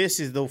doing. This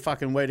is the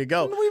fucking way to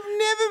go. We've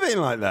never been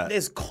like that.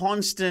 There's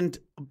constant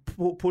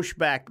push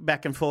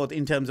back and forth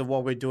in terms of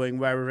what we're doing,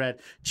 where we're at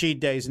cheat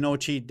days, no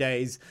cheat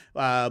days,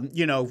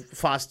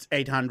 fast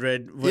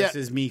 800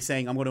 versus me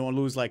saying I'm going to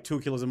lose like 2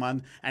 kilos a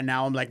month. And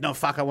now I'm like, no,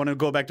 fuck, I want to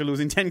go back to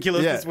losing 10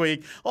 kilos this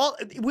week.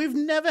 We've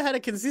never had a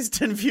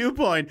consistent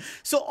viewpoint.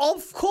 So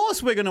of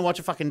course we're going to watch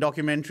a fucking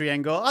documentary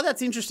and go, oh,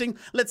 that's interesting.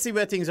 Let's see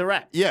where things are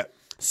at. Yeah.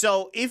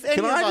 So if any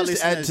Can of I our just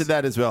listeners... add to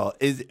that as well?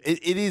 It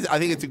is, I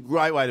think it's a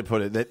great way to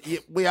put it, that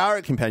we are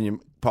a companion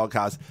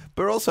podcast,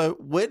 but also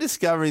we're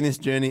discovering this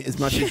journey as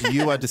much as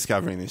you are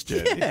discovering this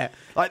journey. Yeah.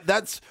 Like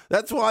that's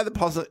why the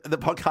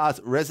podcast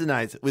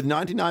resonates with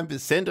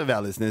 99% of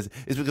our listeners,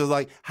 is because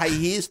like, hey,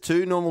 here's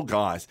two normal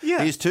guys. Yeah.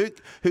 Here's two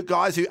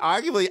guys who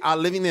arguably are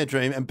living their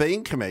dream and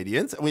being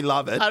comedians. We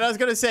love it. And I was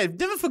going to say,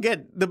 never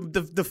forget,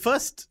 the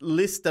first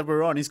list that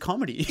we're on is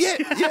comedy.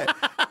 Yeah.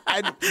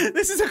 And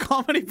this is a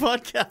comedy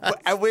podcast.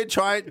 And we're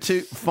trying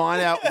to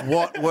find out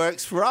what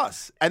works for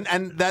us.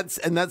 And that's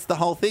the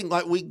whole thing.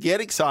 Like, we get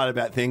excited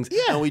about things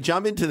and we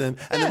jump into them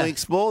and then we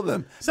explore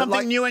them.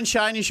 Something new and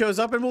shiny shows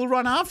up and we'll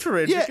run after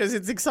it because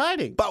it's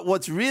exciting. But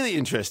what's really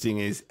interesting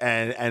is,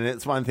 and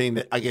it's one thing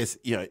that I guess,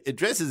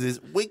 addresses, is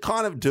we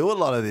kind of do a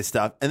lot of this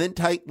stuff and then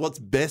take what's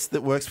best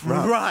that works for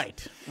us.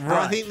 Right. And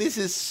I think this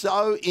is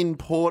so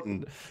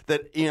important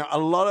that, a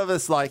lot of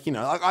us, like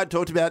I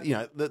talked about,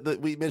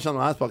 we mentioned on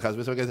the last podcast,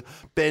 where someone goes,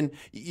 Ben,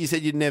 you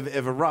said you'd never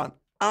ever run.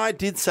 I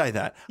did say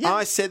that. Yeah.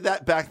 I said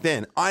that back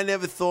then. I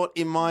never thought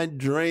in my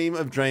dream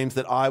of dreams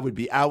that I would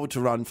be able to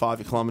run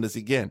 5 kilometres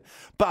again.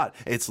 But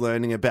it's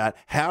learning about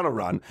how to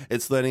run.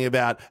 It's learning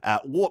about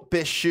what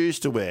best shoes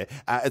to wear.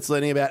 It's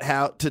learning about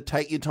how to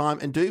take your time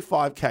and do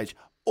 5K.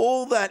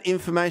 All that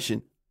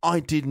information I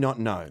did not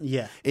know.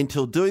 Yeah.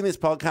 Until doing this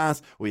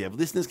podcast, we have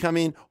listeners come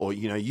in, or,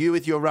 you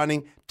with your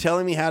running,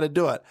 telling me how to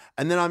do it.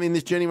 And then I'm in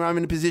this journey where I'm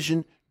in a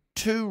position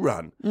to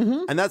run.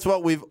 Mm-hmm. And that's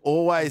what we've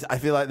always, I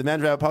feel like the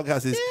Mantra Hour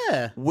podcast is,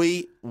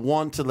 we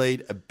want to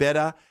lead a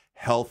better,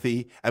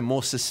 healthy and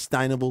more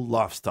sustainable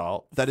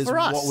lifestyle. That is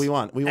what we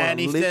want. We want and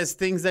to if live. there's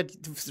things that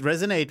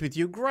resonate with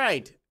you,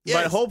 great.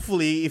 Yes. But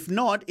hopefully, if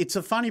not, it's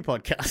a funny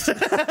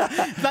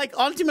podcast. Like,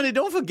 ultimately,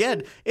 don't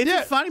forget, it's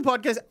a funny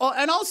podcast. Oh,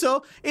 and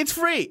also, it's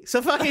free.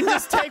 So fucking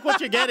just take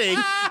what you're getting.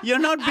 You're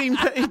not being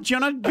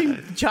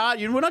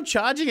charged. We're not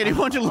charging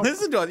anyone to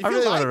listen to it. I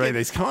really want to read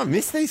these comments. I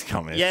miss these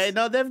comments. Yeah,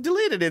 no, they've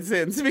deleted it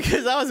since,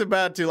 because I was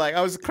about to,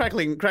 I was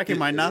cracking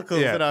my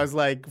knuckles and I was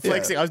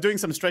flexing. I was doing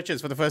some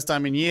stretches for the first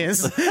time in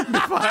years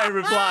before I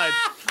replied.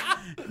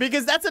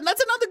 Because that's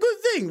another good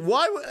thing.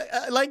 Why?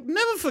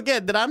 Never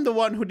forget that I'm the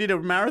one who did a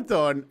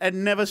marathon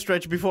and never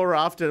stretched before or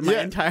after my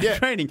entire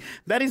training.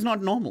 That is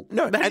not normal.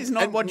 No, that is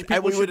not what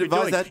people should be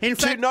doing. That in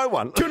fact, to no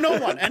one. To no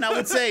one. And I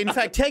would say, in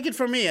fact, take it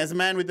from me as a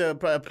man with a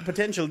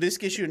potential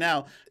disc issue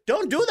now.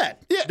 Don't do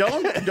that. Yeah.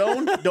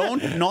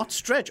 Don't not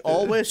stretch.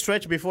 Always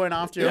stretch before and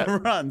after your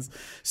runs.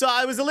 So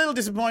I was a little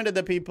disappointed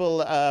that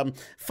people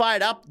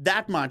fired up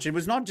that much. It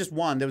was not just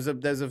one. There's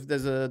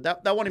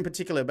that one in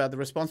particular about the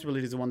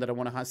responsibility is the one that I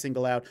want to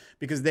single out,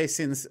 because they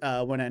since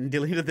went and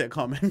deleted their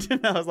comment,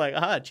 and I was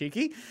like,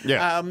 cheeky.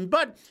 Yeah.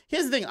 But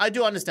here's the thing: I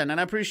do understand, and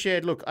I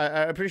appreciate. Look, I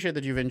appreciate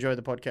that you've enjoyed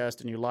the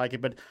podcast and you like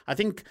it, but I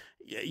think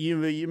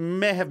you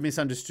may have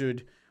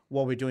misunderstood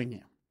what we're doing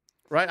here.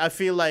 Right? I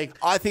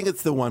think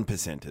it's the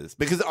 1%ers,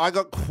 because I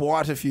got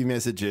quite a few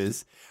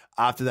messages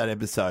after that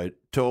episode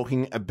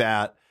talking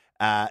about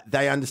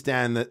they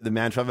understand the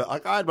mantra of it.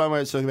 Like, I had one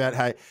where it's talking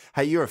about,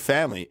 hey, you're a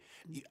family.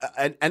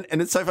 And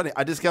it's so funny.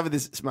 I discovered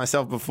this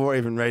myself before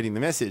even reading the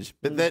message,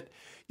 but that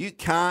you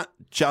can't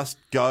just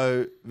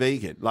go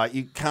vegan. Like,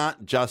 you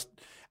can't just,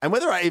 and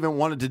whether I even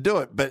wanted to do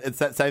it, but it's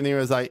that same thing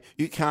where it's like,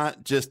 you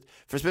can't just,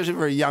 especially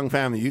for a young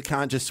family, you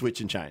can't just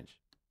switch and change.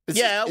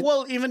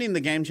 Well, even in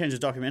the Game Changers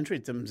documentary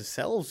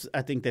themselves,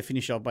 I think they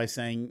finish off by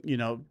saying,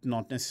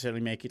 not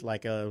necessarily make it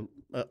like a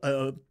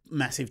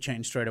massive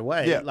change straight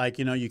away. Yeah. Like,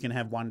 you can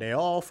have one day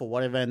off or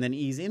whatever and then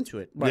ease into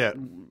it. But,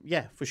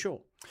 yeah, for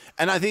sure.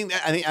 And I think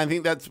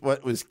that's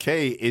what was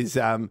key is,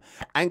 and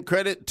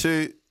credit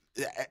to,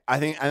 I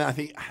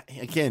think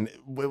again,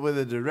 where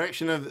the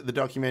direction of the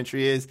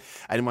documentary is,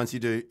 and once you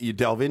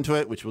delve into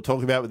it, which we'll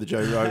talk about with the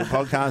Joe Rogan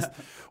podcast,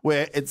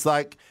 where it's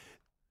like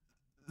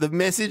the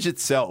message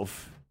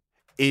itself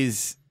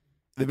is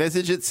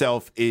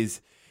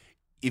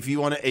if you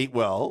want to eat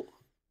well,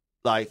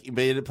 like,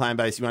 be it a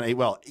plant-based, you want to eat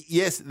well.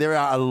 Yes, there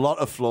are a lot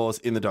of flaws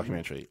in the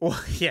documentary. Well,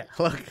 yeah,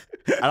 look.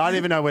 And I don't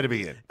even know where to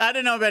begin. I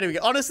don't know where to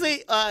begin.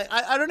 Honestly,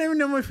 I don't even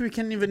know if we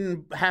can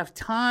even have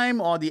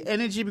time or the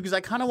energy, because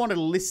I kind of want to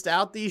list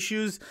out the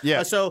issues.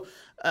 Yeah. So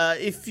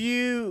if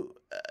you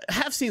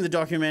have seen the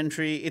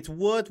documentary, it's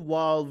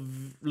worthwhile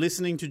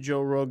listening to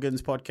Joe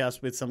Rogan's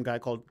podcast with some guy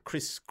called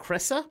Chris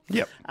Kresser.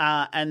 Yep.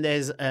 And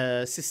there's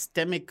a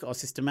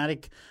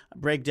systematic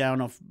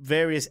breakdown of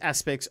various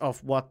aspects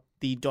of what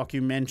the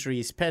documentary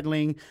is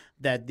peddling,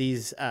 that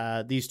these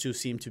two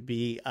seem to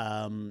be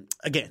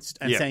against,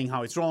 and saying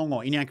how it's wrong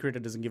or inaccurate.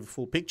 It doesn't give a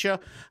full picture.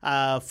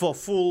 For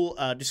full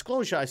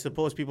disclosure, I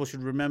suppose people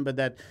should remember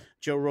that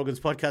Joe Rogan's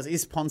podcast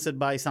is sponsored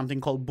by something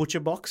called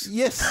ButcherBox.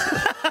 Yes.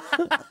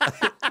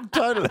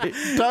 totally.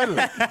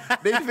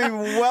 Need to be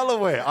well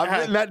aware. I've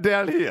written that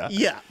down here.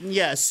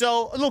 Yeah.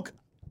 So look,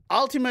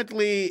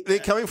 ultimately, They're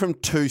coming from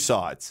two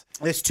sides.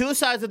 there's two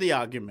sides of the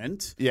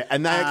argument. Yeah,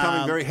 and they are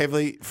coming very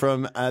heavily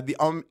from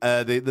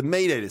the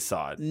meat eater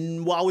side.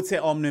 Well, I would say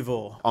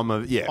omnivore.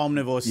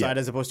 Omnivore side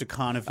as opposed to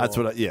carnivore. That's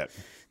what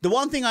The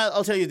one thing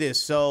I'll tell you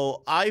this.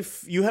 So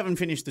you haven't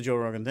finished the Joe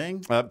Rogan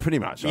thing. pretty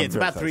much. Yeah, it's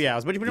about 3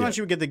 hours, but pretty much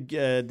you get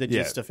the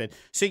gist of it.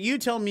 So you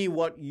tell me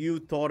what you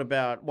thought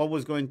about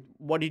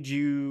what did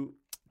you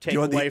take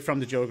away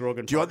from the Joe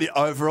Rogan? Do you want the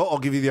overall? I'll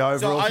give you the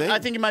overall thing. I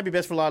think it might be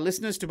best for our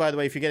listeners to, by the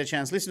way, if you get a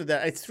chance, listen to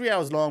that. It's 3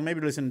 hours long.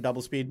 Maybe listen in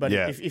double speed. But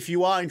if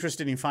you are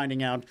interested in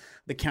finding out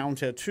the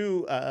counter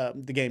to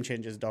the Game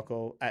Changers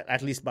doco,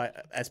 at least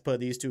as per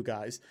these two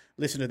guys,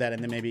 listen to that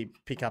and then maybe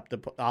pick up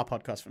our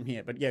podcast from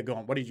here. But yeah, go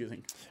on. What did you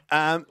think?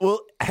 Well,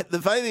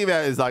 the funny thing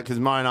about it is because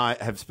Mo and I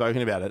have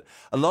spoken about it,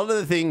 a lot of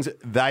the things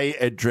they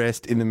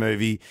addressed in the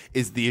movie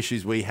is the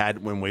issues we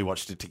had when we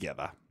watched it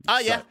together. Oh,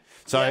 yeah.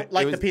 So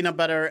like the peanut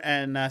butter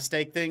and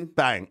steak thing?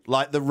 Bang.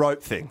 Like the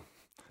rope thing.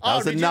 That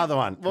was another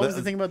one. What was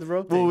the thing about the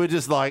rope thing? Well, we're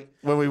just like,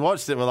 when we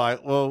watched it, we're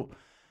like, well,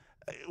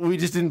 we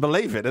just didn't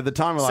believe it. At the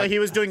time, we're So like... he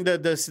was doing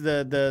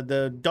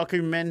the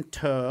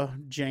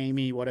documenter,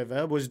 Jamie,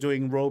 whatever, was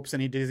doing ropes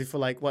and he did it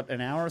for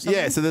an hour or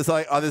something? Yeah, so there's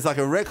like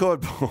a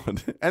record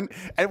board. And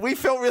we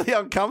felt really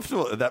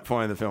uncomfortable at that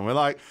point in the film. We're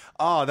like,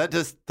 oh, that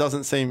just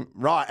doesn't seem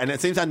right. And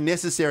it seems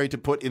unnecessary to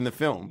put in the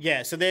film.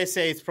 Yeah, so they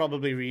say it's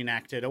probably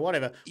reenacted or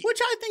whatever, which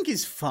I think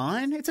is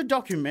fine. It's a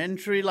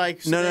documentary.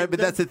 But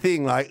that's the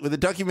thing. Like with a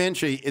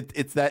documentary,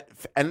 it's that,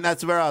 and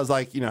that's where I was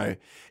like,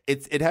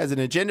 it has an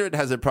agenda, it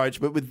has an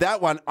approach. But with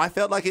that one, I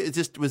felt like it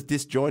just was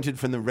disjointed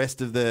from the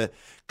rest of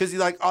because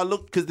you're like, oh,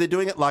 look, because they're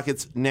doing it like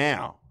it's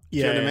now.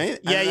 Yeah. Do you know what I mean?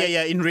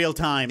 Yeah, in real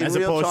time, as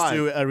opposed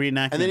to a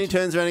reenactment. And then he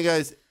turns around and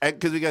goes,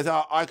 because he goes,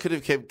 oh, I could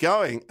have kept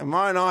going. And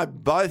Maya and I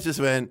both just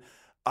went,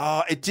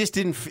 oh, it just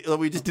didn't feel,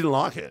 we just didn't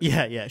like it.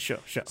 Yeah, sure.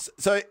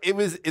 So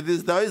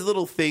there's those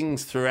little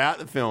things throughout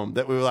the film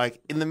that we were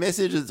like, in the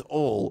messages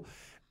all,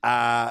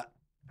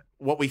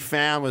 what we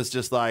found was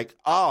just like,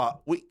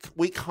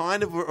 we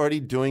kind of were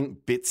already doing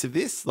bits of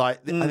this. I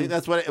think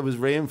that's what it was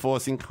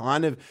reinforcing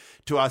kind of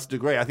to us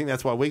degree. I think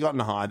that's why we got in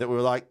a high, that we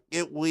were like,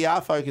 we are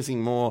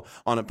focusing more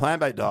on a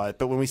plant-based diet.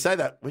 But when we say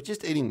that, we're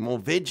just eating more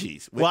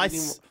veggies. We're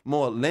eating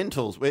more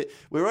lentils. We're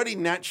already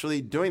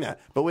naturally doing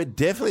that. But we're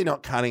definitely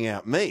not cutting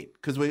out meat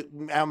because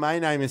our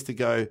main aim is to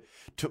go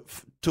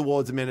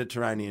towards a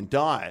Mediterranean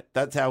diet.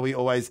 That's how we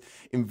always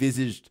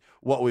envisaged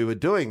what we were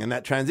doing, and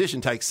that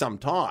transition takes some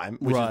time,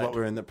 which is what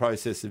we're in the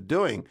process of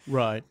doing.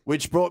 Right.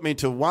 Which brought me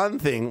to one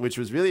thing which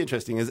was really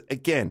interesting is,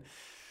 again,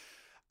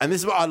 and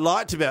this is what I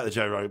liked about the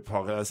Joe Rogan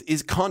podcast,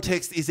 is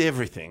context is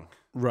everything.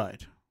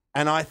 Right.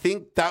 And I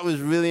think that was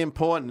really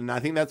important, and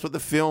I think that's what the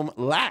film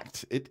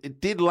lacked.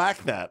 It did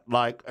lack that.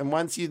 And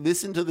once you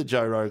listen to the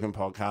Joe Rogan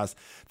podcast,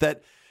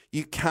 that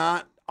you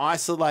can't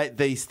isolate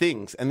these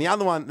things. And the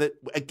other one that,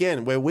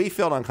 again, where we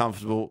felt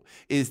uncomfortable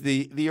is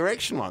the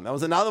erection one. That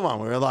was another one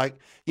where we were like,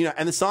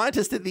 and the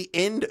scientist at the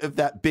end of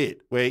that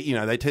bit where,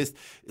 they test,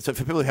 so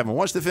for people who haven't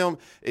watched the film,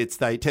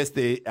 they test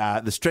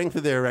the strength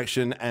of their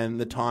erection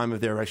and the time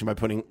of their erection by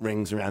putting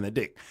rings around their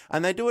dick.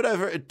 And they do it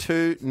over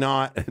 2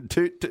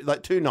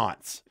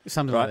 nights.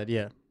 Something like that,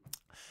 yeah.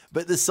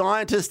 But the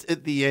scientist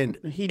at the end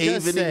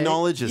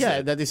acknowledges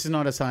that this is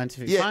not a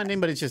scientific finding,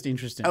 but it's just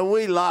interesting. And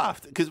we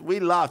laughed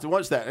and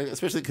watched that,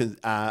 especially because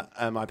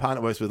my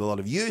partner works with a lot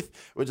of youth,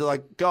 which are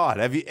like, God,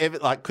 have you ever,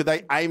 could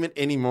they aim it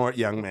any more at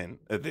young men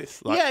at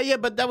this?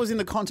 But that was in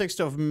the context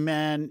of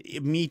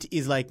meat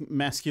is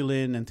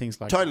masculine and things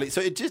like that. Totally.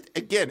 So it just,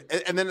 again,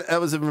 and then that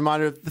was a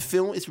reminder of the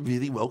film is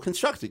really well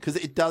constructed because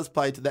it does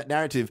play to that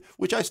narrative,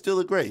 which I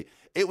still agree.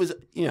 It was,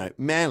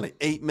 manly,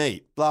 eat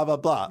meat, blah, blah,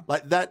 blah.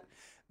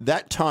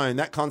 That tone,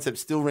 that concept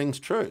still rings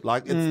true.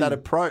 It's that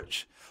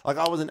approach.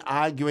 I wasn't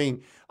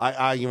arguing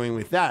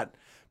with that.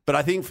 But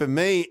I think for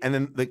me, and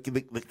then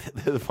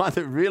the one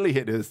that really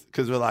hit us,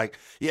 because we're like,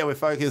 we're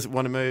focused,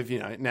 want to move,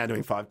 now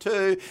doing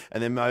 5-2,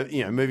 and then,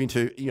 moving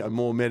to,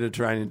 more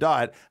Mediterranean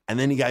diet. And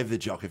then he gave the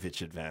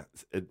Djokovic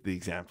the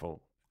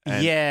example.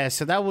 And,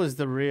 so that was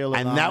the real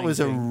and that was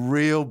thing. A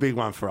real big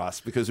one for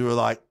us because we were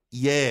like,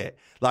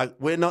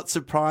 we're not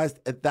surprised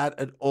at that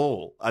at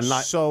all. And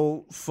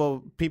so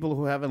for people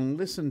who haven't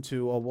listened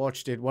to or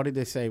watched it, what did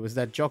they say? Was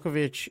that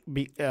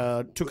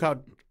Djokovic took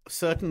out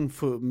certain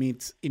food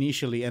meats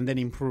initially and then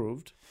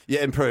improved?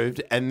 Yeah,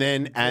 improved, and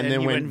then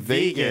went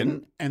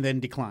vegan and then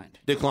declined.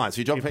 So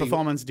he dropped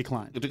performance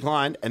declined.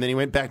 Declined, and then he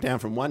went back down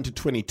from 1 to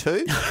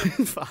 22.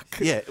 Fuck.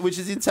 Yeah, which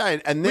is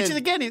insane. And then, which is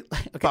again,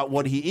 okay. But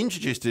what he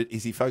introduced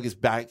is he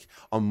focused back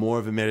on more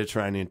of a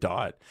Mediterranean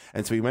diet,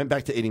 and so he went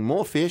back to eating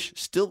more fish,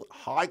 still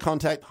high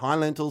contact, high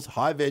lentils,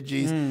 high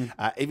veggies,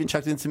 even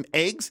chucked in some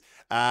eggs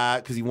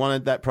because he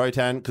wanted that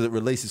protein because it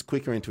releases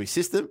quicker into his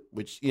system.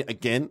 Which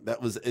again,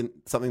 that was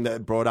something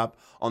that brought up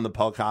on the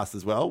podcast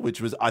as well,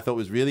 which I thought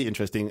was really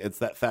interesting. It's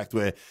that fact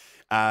where,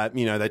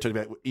 they talk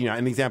about,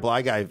 an example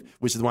I gave,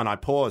 which is the one I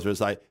paused,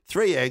 was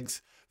 3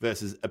 eggs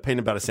versus a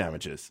peanut butter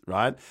sandwiches,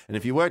 right? And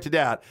if you worked it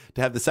out,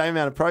 to have the same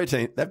amount of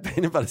protein, that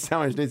peanut butter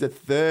sandwich needs a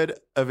third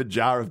of a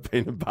jar of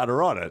peanut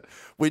butter on it,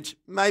 which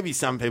maybe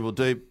some people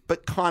do,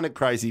 but kind of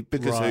crazy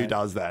because who Right.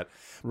 does that?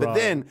 But Right.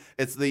 then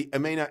it's the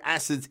amino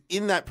acids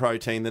in that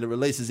protein that it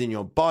releases in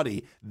your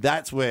body.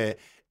 That's where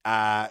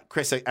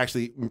Cressa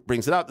actually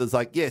brings it up. It's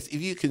like, yes,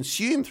 if you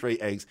consume 3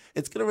 eggs,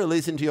 it's going to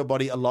release into your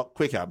body a lot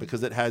quicker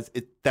because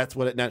that's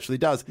what it naturally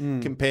does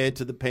compared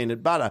to the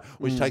peanut butter,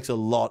 which takes a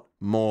lot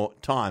more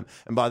time.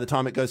 And by the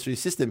time it goes through your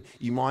system,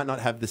 you might not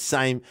have the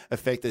same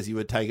effect as you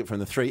would take it from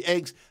the 3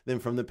 eggs than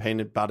from the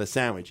peanut butter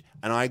sandwich.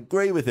 And I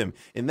agree with him.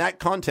 In that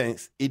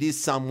context, it is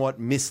somewhat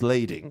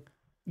misleading.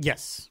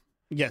 Yes.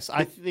 Yes,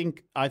 I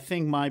think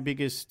my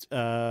biggest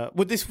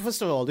with this,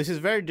 first of all, this is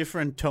very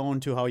different tone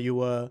to how you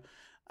were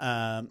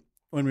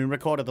when we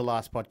recorded the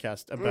last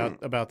podcast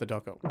about the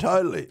doco.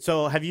 Totally.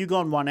 So have you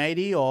gone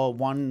 180 or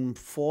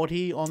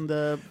 140 on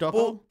the doco?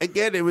 Well,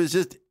 again, it was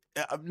just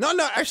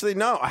actually,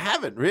 no, I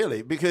haven't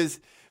really, because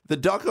the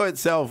doco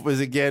itself was,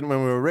 again, when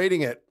we were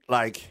reading it,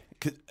 like,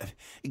 'cause,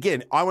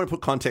 again, I want to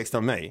put context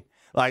on me.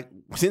 Like,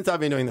 since I've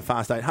been doing the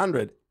Fast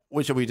 800,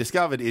 which we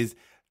discovered is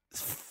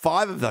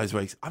 5 of those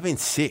weeks I've been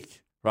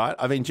sick, right?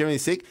 I've been genuinely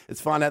sick.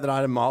 It's found out that I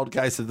had a mild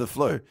case of the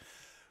flu.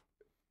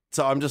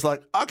 So I'm just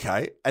like,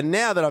 okay. And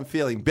now that I'm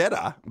feeling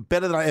better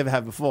than I ever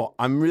have before,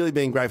 I'm really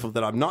being grateful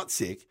that I'm not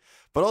sick.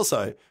 But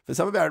also, for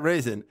some apparent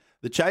reason,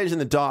 the change in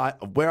the diet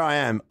of where I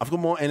am, I've got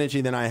more energy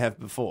than I have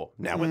before.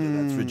 Now, whether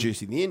that's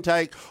reducing the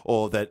intake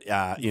or that,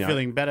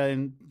 Feeling better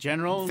in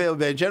general? feel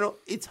better in general,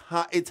 it's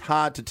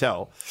hard to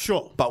tell.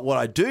 Sure. But what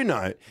I do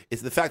know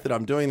is the fact that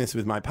I'm doing this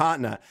with my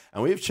partner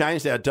and we've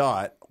changed our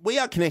diet. We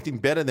are connecting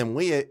better than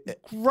we are.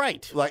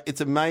 Great. Like,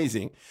 it's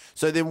amazing.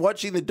 So then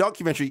watching the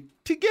documentary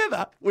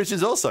together, which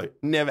is also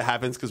never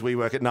happens because we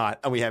work at night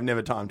and we have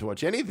never time to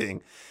watch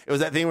anything. It was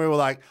that thing where we were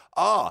like,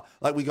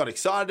 we got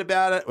excited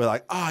about it. We're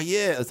like, oh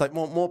yeah, it's like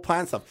more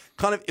plant stuff.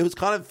 It was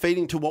kind of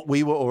feeding to what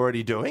we were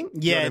already doing. You know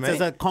Yeah, what I mean?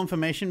 there's a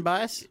confirmation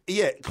bias.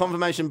 Yeah,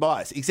 confirmation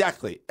bias,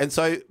 exactly. And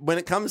so when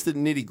it comes to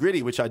nitty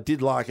gritty, which I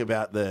did like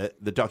about the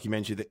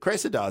documentary that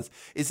Cressa does,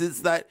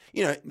 is that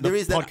there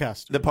is that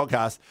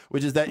podcast,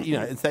 which is that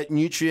it's that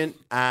nutrient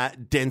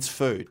dense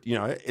food.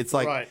 It's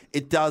like Right.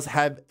 it does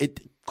have it.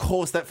 Of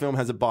course, that film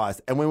has a bias,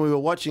 and when we were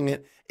watching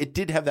it, it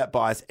did have that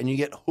bias, and you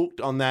get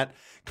hooked on that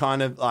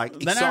kind of like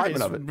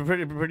excitement of it.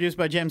 Produced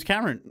by James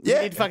Cameron.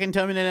 Yeah. He did fucking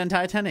Terminator and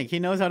Titanic. He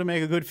knows how to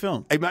make a good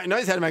film. He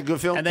knows how to make a good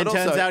film, And then but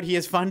turns also, out he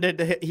has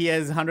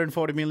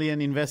 140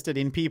 million invested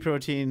in pea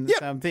protein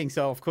something.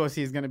 So of course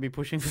he's going to be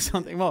pushing for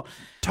something more.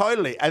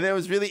 totally. And it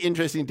was really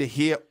interesting to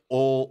hear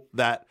all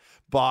that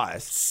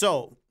bias.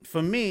 So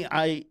for me,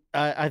 I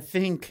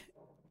think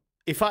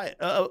if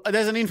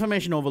there's an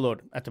information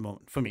overload at the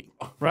moment for me,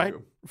 right?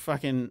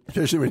 Fucking,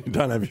 Especially when you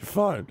don't have your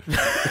phone.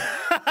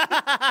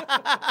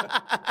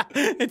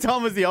 it's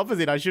almost the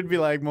opposite. I should be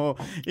like more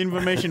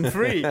information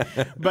free,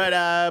 but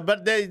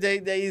there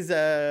is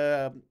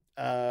to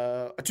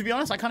be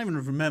honest, I can't even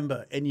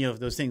remember any of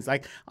those things.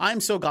 Like, I'm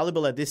so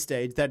gullible at this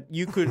stage that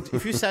you could,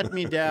 if you sat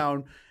me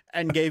down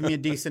and gave me a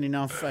decent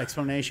enough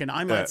explanation,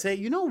 I might say,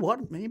 you know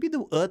what, maybe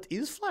the Earth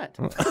is flat.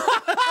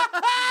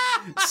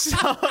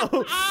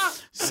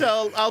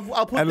 So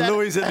I'll put And that.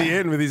 Louis at the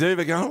end with his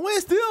Uber going, we're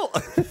still.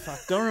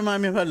 Don't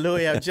remind me about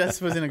Louis. I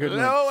just was in a good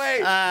mood. Louis!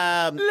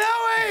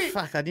 Louis!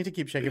 Fuck, I need to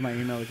keep checking my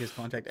email with his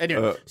contact.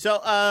 Anyway, sorry.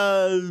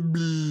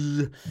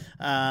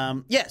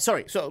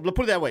 So let's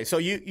put it that way. So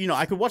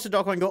I could watch the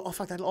doco and go, oh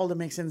fuck, that all that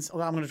makes sense. Oh,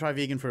 I'm gonna try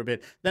vegan for a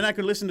bit. Then I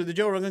could listen to the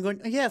Joe Rogan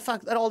going, oh, yeah,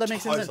 fuck, that all that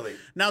makes sense. Totally.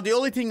 Now the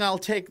only thing I'll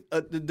take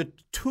the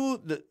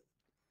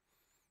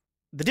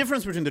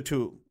difference between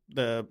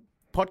the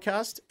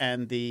podcast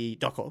and the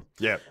doco.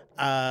 Yeah.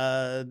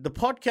 The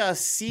podcast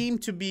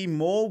seemed to be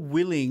more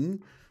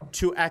willing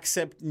to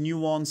accept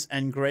nuance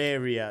and gray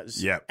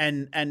areas. Yeah.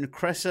 And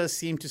Cressa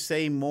seemed to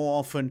say more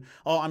often,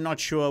 oh, I'm not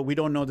sure. We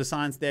don't know the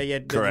science there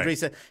yet.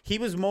 Correct. He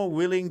was more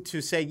willing to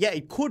say, yeah,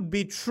 it could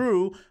be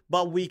true,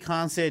 but we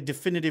can't say it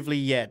definitively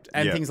yet,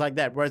 and things like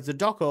that. Whereas the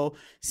doco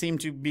seemed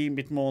to be a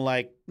bit more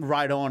like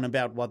right on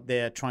about what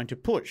they're trying to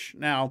push.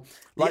 Now,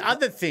 the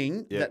other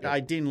thing that I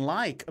didn't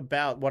like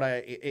about what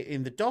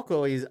in the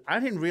doco is I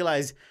didn't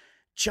realize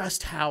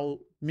just how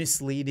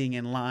misleading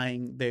and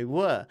lying they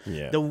were.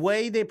 Yeah. The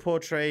way they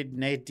portrayed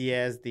Nate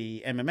Diaz,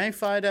 the MMA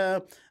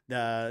fighter,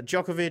 the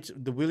Djokovic,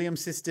 the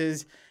Williams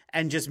sisters,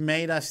 and just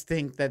made us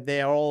think that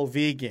they are all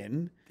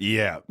vegan.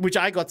 Yeah. Which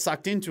I got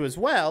sucked into as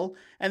well,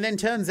 and then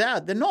turns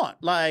out they're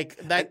not. Like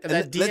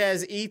that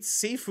Diaz eats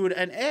seafood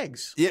and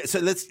eggs. Yeah, so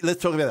let's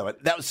talk about that one.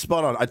 That was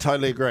spot on. I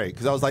totally agree,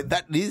 because I was like,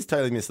 that is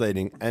totally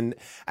misleading. And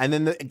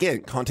then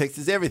again, context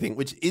is everything,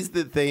 which is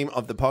the theme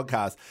of the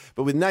podcast.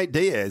 But with Nate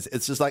Diaz,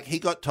 it's just like he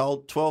got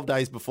told 12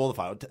 days before the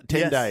fight,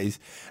 10 days.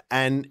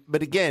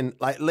 But again,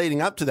 like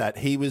leading up to that,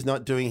 he was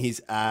not doing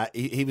his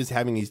he was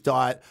having his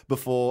diet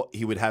before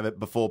he would have it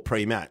before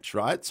pre-match,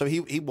 right? So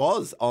he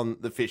was on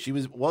the fish, he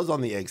was on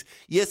the eggs.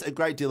 Yes, a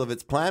great deal of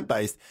it's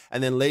plant-based,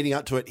 and then leading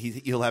up to it,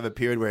 he'll have a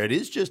period where it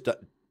is just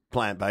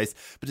plant-based,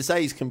 but to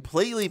say he's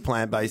completely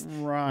plant-based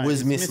Right,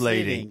 was it's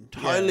misleading. misleading.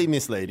 Totally Yeah.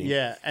 misleading.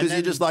 Yeah, and Because you're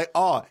then- just like,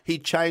 oh, he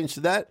changed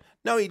to that.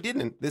 No, he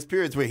didn't. There's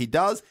periods where he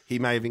does. He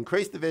may have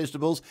increased the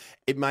vegetables.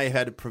 It may have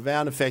had a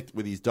profound effect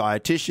with his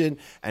dietitian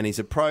and his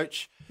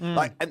approach.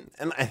 Like,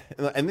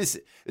 and this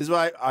is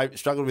why I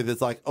struggled with.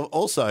 It's like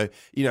also,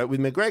 with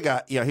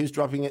McGregor, he was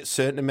dropping a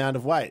certain amount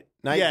of weight.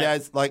 Nate Yeah.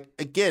 Diaz,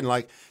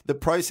 the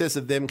process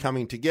of them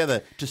coming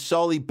together to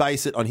solely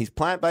base it on his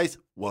plant-based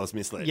was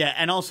misleading. Yeah,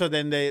 and also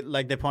then they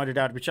pointed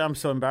out, which I'm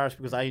so embarrassed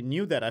because I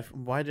knew that.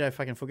 Why did I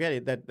fucking forget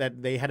it?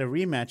 That they had a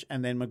rematch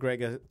and then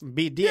McGregor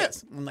beat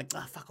Diaz. I'm like,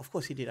 fuck, of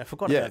course he did. I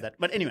forgot about that.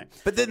 But anyway.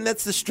 But then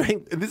that's the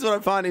strength. And this is what I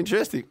find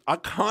interesting. I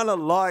kind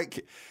of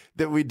like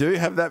that we do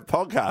have that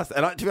podcast.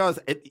 And to be honest,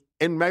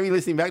 and maybe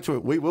listening back to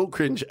it, we will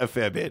cringe a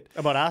fair bit.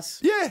 About us?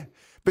 Yeah.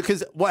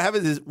 Because what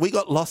happens is we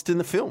got lost in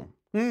the film.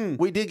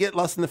 We did get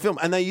lost in the film.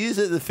 And they use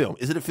it in the film.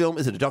 Is it a film?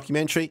 Is it a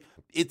documentary?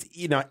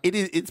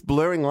 It's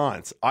blurring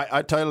lines.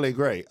 I totally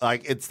agree.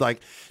 It's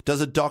like,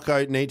 does a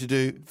doco need to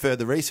do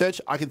further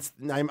research? I could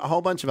name a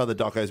whole bunch of other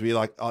docos where you're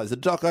like, oh, is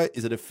it a doco?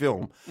 Is it a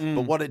film?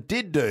 But what it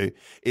did do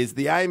is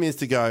the aim is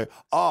to go,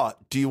 oh,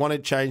 do you want to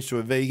change to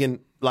a vegan?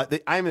 Like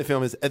the aim of the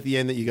film is at the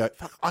end that you go,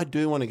 fuck, I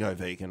do want to go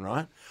vegan,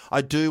 right?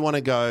 I do want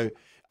to go,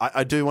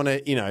 I do want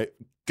to,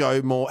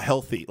 go more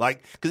healthy.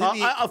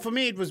 Because For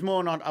me, it was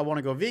more not I want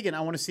to go vegan.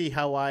 I want to see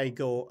how I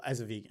go as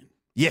a vegan.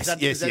 Yes,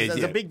 There's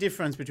yeah. a big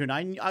difference between.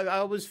 I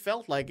always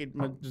felt like it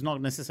was not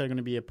necessarily going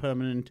to be a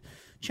permanent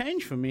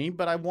change for me,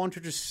 but I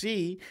wanted to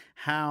see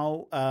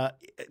how,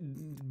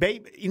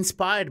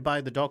 inspired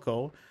by the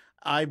doco,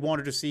 I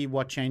wanted to see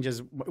what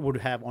changes would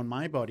have on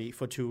my body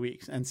for 2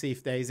 weeks and see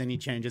if there is any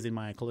changes in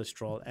my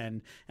cholesterol,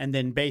 and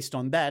then based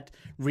on that,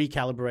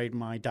 recalibrate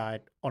my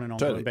diet on an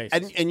ongoing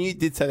basis. And you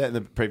did say that in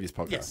the previous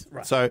podcast. Yes,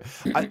 right. So,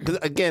 'cause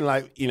again,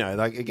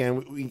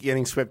 we're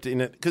getting swept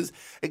in it. Because,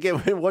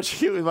 again, we're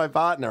watching it with my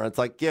partner. It's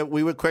like, yeah,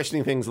 we were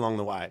questioning things along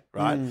the way,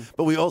 right?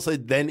 But we also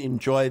then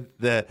enjoyed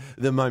the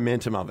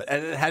momentum of it.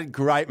 And it had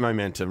great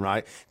momentum,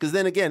 right? Because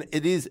then, again,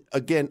 it is,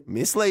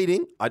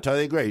 misleading. I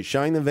totally agree.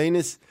 Showing the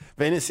Venus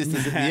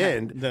sisters at the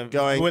end.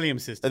 The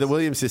Williams sisters. The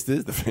Williams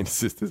sisters, the Venus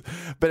sisters.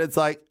 But it's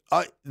like,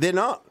 they're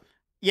not.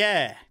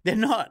 Yeah, they're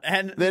not.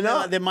 And They're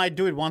not. They might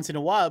do it once in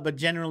a while, but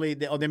generally,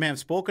 they may have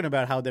spoken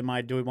about how they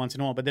might do it once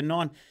in a while, but they're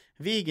not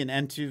vegan.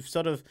 And to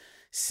sort of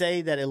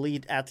say that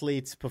elite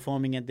athletes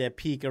performing at their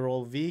peak are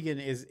all vegan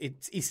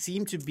it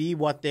seemed to be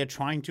what they're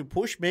trying to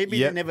push. Maybe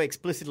they never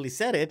explicitly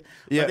said it,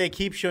 but they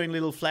keep showing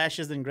little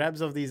flashes and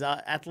grabs of these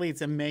athletes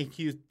and make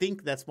you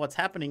think that's what's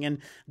happening. And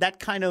that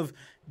kind of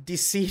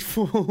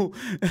deceitful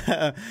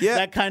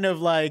that kind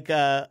of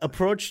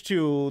approach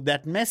to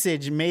that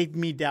message made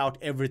me doubt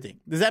everything.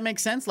 Does that make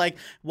sense? Like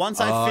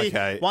once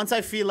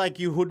I feel like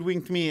you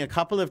hoodwinked me a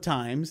couple of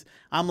times,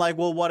 I'm like,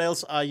 well, what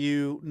else are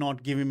you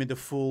not giving me the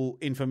full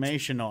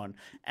information on?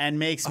 And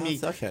makes me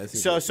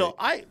so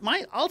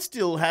I'll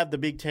still have the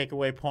big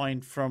takeaway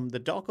point from the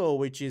doco,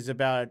 which is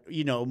about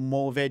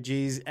more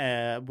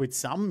veggies with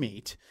some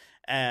meat.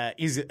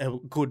 Is a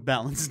good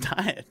balanced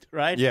diet,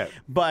 right? Yeah.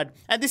 But,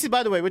 and this is,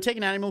 by the way, we're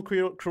taking animal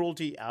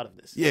cruelty out of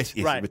this. Yes,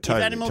 right. Totally,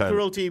 if animal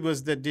cruelty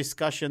was the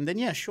discussion, then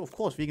yeah, sure, of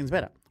course, vegan's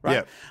better,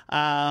 right?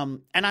 Yeah.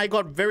 And I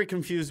got very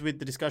confused with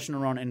the discussion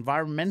around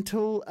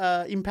environmental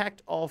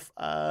impact of,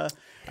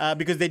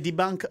 because they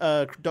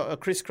debunk,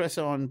 Chris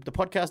Kresser on the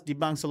podcast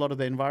debunks a lot of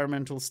the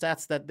environmental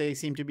stats that they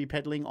seem to be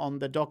peddling on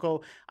the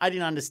doco. I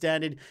didn't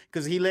understand it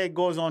because he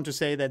goes on to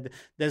say that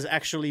there's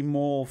actually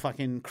more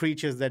fucking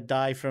creatures that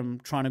die from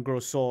trying to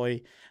grow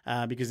soy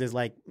because there's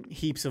like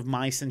heaps of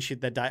mice and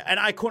shit that die.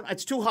 And I couldn't,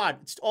 it's too hard.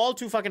 It's all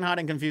too fucking hard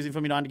and confusing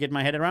for me to get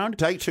my head around.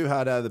 Take too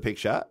hard out of the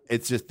picture.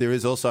 It's just there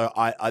is also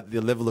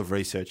the level of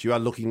research. You are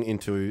looking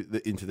into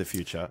the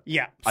future.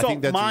 Yeah. I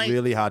think that's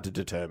really hard to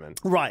determine.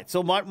 Right.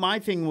 So my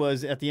thing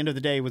was, at the end of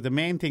the day, was the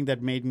main thing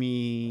that made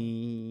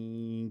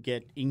me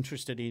get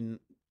interested in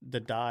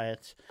the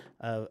diet,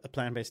 a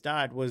plant-based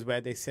diet, was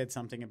where they said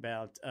something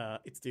about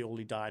it's the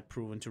only diet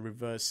proven to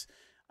reverse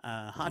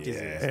heart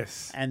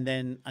disease. And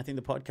then I think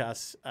the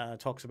podcast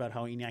talks about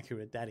how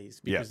inaccurate that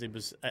is because it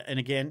was, and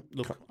again,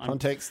 look,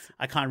 context.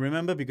 I can't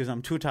remember because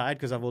I'm too tired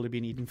because I've only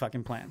been eating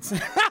fucking plants.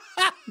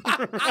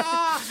 But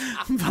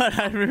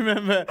I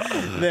remember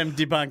them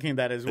debunking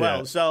that as well.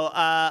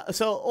 Yeah.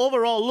 So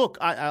overall, look,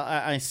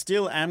 I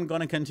still am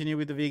going to continue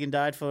with the vegan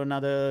diet for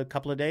another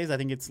couple of days. I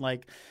think it's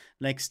like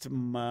next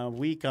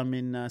week I'm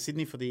in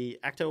Sydney for the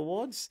Actor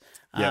Awards.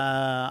 Yep.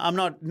 I'm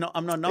not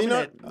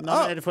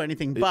nominated for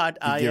anything, but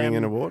I am giving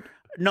an award.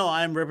 No,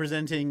 I'm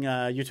representing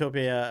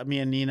Utopia. Me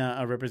and Nina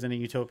are representing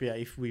Utopia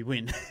if we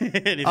win.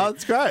 Oh,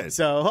 that's great.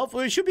 So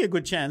hopefully it should be a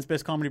good chance.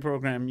 Best comedy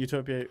program,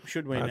 Utopia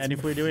should win. And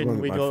if we do win,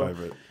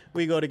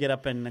 we go to get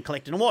up and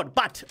collect an award.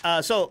 But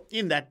so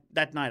in that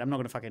night, I'm not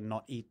going to fucking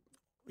not eat,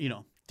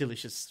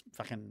 delicious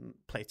fucking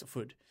plates of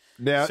food.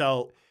 Now,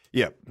 so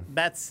Yep.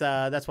 That's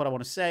what I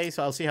want to say.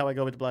 So I'll see how I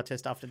go with the blood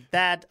test after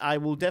that. I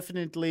will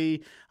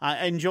definitely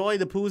enjoy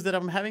the poos that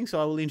I'm having,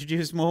 so I will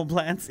introduce more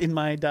plants in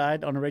my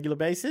diet on a regular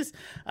basis.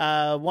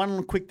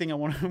 One quick thing I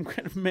want to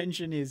kind of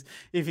mention is,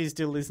 if he's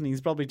still listening,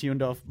 he's probably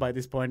tuned off by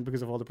this point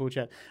because of all the poo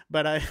chat.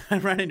 But I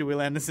ran into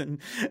Will Anderson,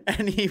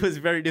 and he was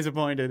very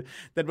disappointed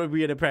that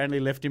we had apparently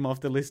left him off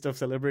the list of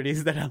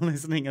celebrities that are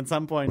listening at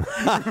some point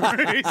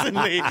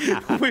recently.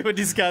 We were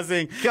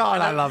discussing.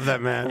 God, I love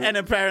that man. And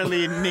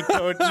apparently Nick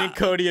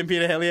Cody and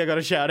Peter Hellier got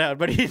a shout out,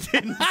 but he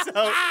didn't.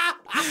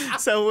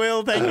 So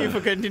Will, thank you for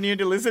continuing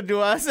to listen to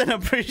us and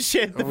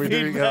appreciate the We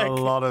do feedback. get a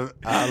lot of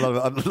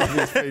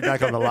his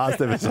feedback on the last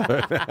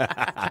episode.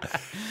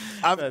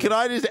 Can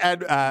I just add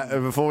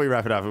before we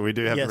wrap it up? And we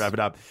do have Yes. to wrap it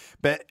up.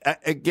 But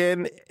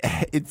again,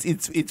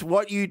 it's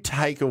what you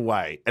take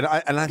away, and I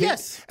think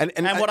Yes. And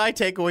what I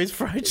take away is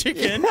fried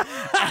chicken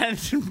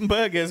and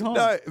burgers home.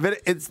 No, but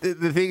it's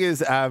the thing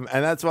is, and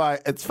that's why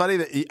it's funny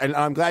that, and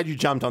I'm glad you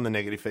jumped on the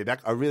negative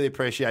feedback. I really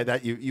appreciate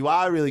that. You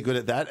are really good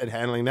at that, at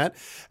handling that.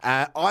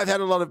 I've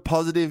had a lot of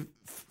positive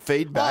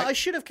feedback. Oh, I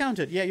should have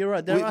counted. Yeah, you're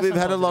right. We've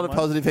had a lot of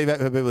positive feedback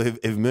from people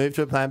who've moved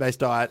to a plant-based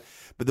diet.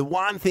 But the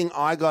one thing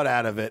I got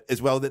out of it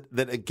as well,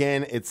 that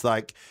again, it's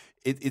like,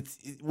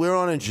 we're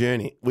on a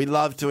journey. We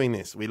love doing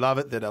this. We love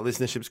it that our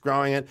listenership's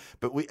growing it.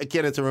 But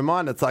again, it's a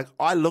reminder. It's like,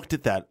 I looked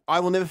at that. I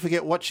will never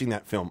forget watching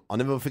that film. I'll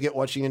never forget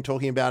watching and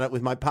talking about it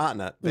with my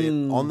partner, be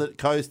it on the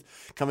coast,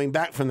 coming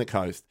back from the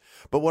coast.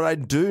 But what I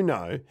do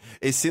know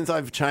is, since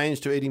I've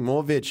changed to eating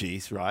more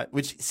veggies, right,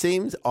 which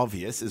seems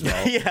obvious as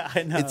well. Yeah,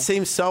 I know. It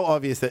seems so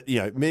obvious that,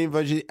 eating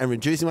veggies and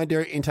reducing my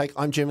dairy intake,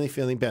 I'm generally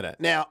feeling better.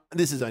 Now,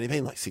 this has only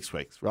been like 6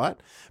 weeks, right?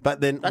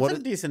 But then That's a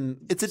decent.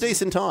 it's a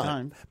decent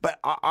time. But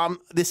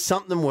there's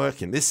something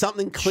working. There's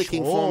something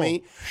clicking for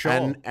me.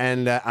 Sure.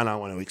 And I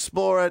want to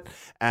explore it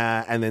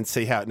and then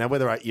see how. Now,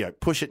 whether I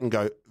push it and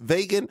go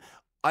vegan,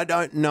 I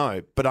don't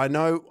know. But I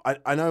know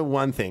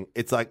one thing.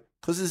 It's like,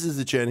 because this is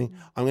a journey,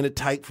 I'm going to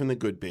take from the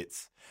good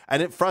bits.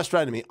 And it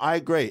frustrated me. I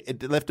agree.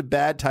 It left a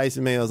bad taste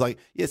in me. I was like,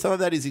 yeah, some of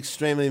that is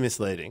extremely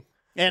misleading.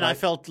 And I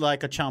felt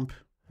like a chump.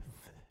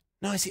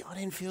 No, see, I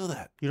didn't feel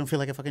that. You don't feel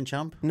like a fucking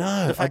chump?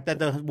 No. The fact that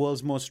the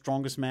world's most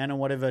strongest man or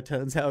whatever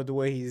turns out the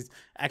way he's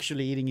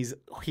actually eating his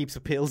heaps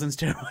of pills and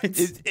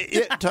steroids.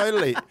 Yeah,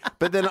 totally.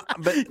 But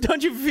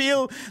Don't you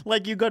feel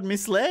like you got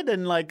misled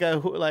and like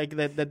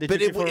that they took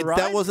you for a ride?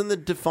 that wasn't the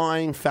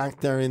defining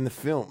factor in the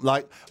film.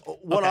 Like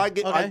what Okay, I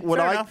get, okay, what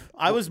fair I enough.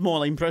 I was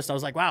more impressed. I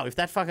was like, wow, if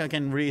that fucker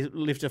can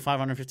lift to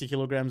 550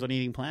 kilograms on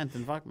eating plants,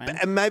 then fuck, man.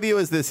 and maybe it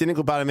was the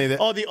cynical part of me that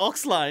Oh, the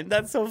ox line.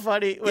 That's so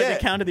funny. When Yeah. they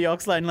counted the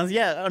ox line, I was,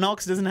 an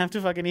ox doesn't have to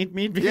fucking eat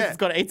meat because Yeah. it's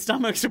got 8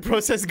 stomachs to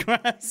process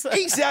grass.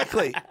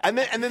 exactly, and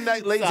then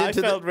that leads So I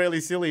into felt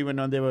really silly when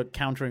they were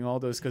countering all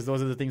those, because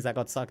those are the things I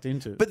got sucked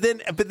into. But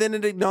then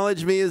it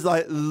acknowledged me as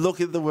like,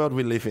 look at the world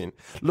we live in.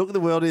 Look at the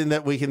world in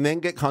that we can then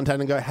get content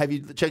and go, have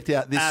you checked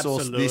out this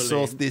source, this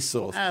source, this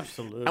source?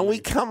 Absolutely. And we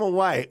come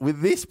away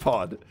with this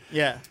pod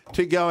Yeah.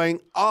 to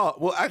going, oh,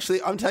 well,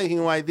 actually, I'm taking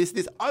away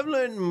this. I've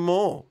learned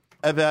more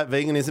about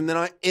veganism than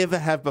I ever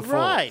have before.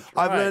 Right,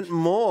 I've right. learned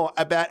more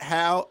about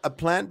how a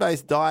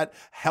plant-based diet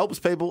helps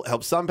people,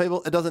 helps some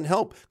people, it doesn't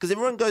help. Because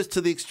everyone goes to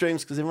the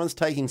extremes because everyone's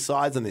taking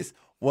sides on this.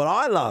 What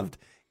I loved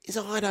is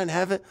I don't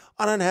have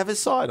a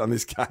side on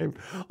this game.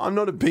 I'm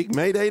not a big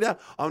meat eater.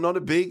 I'm not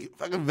a big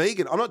fucking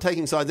vegan. I'm not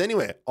taking sides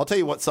anywhere. I'll tell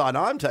you what side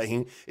I'm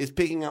taking is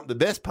picking up the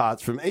best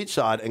parts from each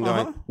side and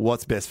going,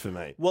 what's best for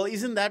me? Well,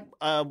 isn't that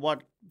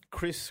what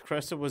Chris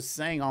Kresser was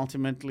saying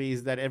ultimately,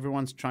 is that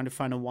everyone's trying to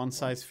find a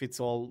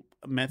one-size-fits-all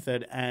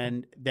method,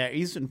 and there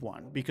isn't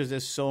one because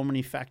there's so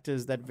many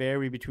factors that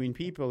vary between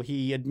people.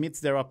 He admits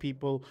there are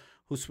people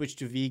who switched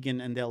to vegan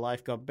and their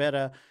life got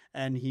better,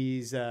 and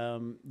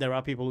there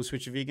are people who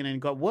switched to vegan and it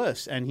got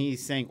worse. And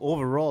he's saying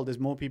overall there's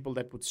more people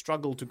that would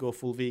struggle to go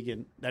full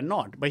vegan than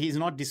not. But he's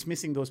not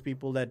dismissing those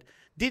people that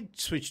did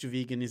switch to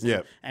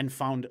veganism and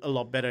found a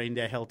lot better in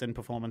their health and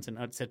performance and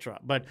etc.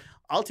 But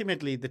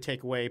ultimately the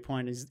takeaway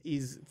point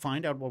is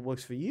find out what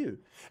works for you.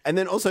 And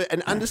then also,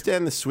 and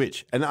understand the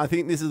switch. And I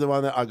think this is the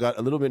one that I got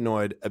a little bit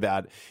annoyed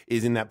about,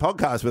 is in that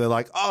podcast where they're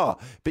like, oh,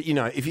 but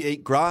if you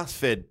eat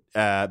grass-fed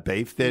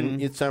beef,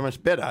 then it's so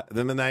much better.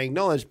 Then when they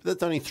acknowledge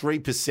that's only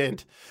 3%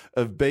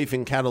 of beef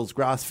and cattle's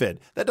grass-fed.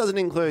 That doesn't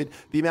include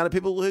the amount of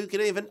people who can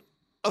even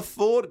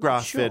afford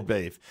grass-fed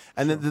beef.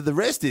 And then the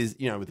rest is,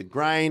 with the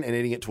grain and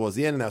eating it towards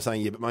the end. And they were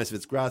saying, but most of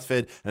it's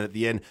grass-fed. And at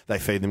the end, they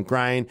feed them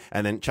grain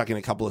and then chuck in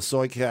a couple of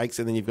soy cakes.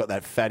 And then you've got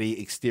that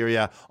fatty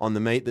exterior on the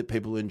meat that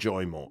people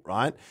enjoy more,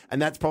 right?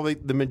 And that's probably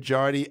the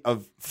majority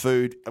of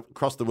food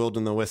across the world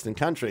in the Western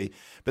country.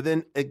 But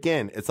then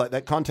again, it's like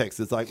that context.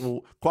 It's like,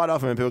 well, quite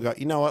often when people go,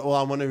 you know what? Well,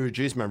 I want to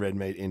reduce my red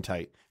meat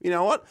intake. You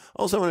know what?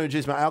 I also want to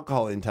reduce my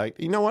alcohol intake.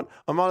 You know what?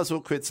 I might as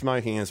well quit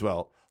smoking as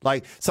well.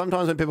 Like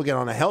sometimes when people get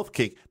on a health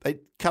kick, they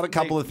cut a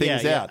couple of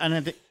things out.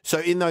 And So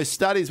in those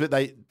studies where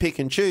they pick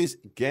and choose,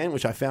 again,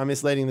 which I found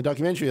misleading in the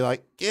documentary,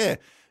 like,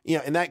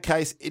 in that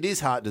case, it is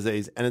heart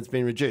disease and it's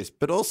been reduced.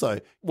 But also,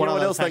 what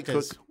else they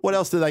cook? What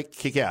else do they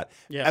kick out?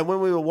 Yeah. And when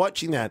we were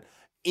watching that,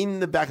 in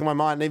the back of my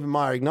mind, and even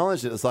Maya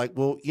acknowledged it, it's like,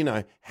 well,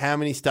 how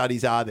many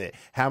studies are there?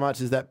 How much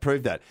does that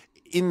prove that?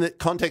 In the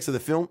context of the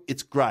film,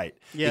 it's great.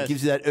 Yes. It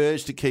gives you that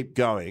urge to keep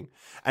going.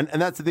 And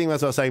that's the thing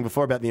as I was saying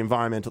before about the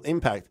environmental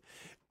impact.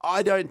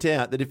 I don't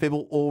doubt that if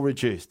people all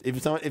reduced,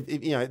 if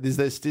there's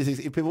those statistics,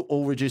 if people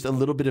all reduced a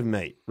little bit of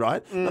meat,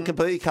 right? Not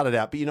completely cut it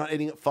out, but you're not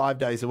eating it 5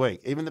 days a week.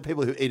 Even the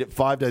people who eat it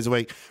 5 days a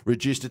week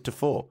reduced it to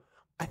 4.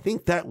 I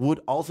think that would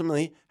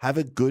ultimately have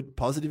a good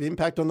positive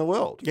impact on the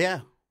world. Yeah.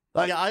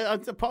 Like- I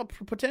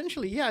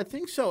potentially, yeah, I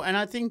think so. And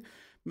I think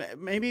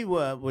maybe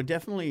we're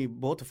definitely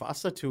both of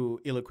us are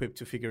too ill-equipped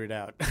to figure it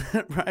out,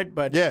 right?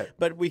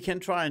 But we can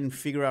try and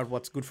figure out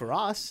what's good for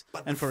us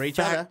and for each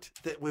other. The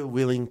fact that we're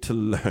willing to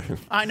learn.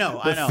 I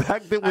know. The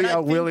fact that we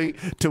are willing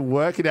to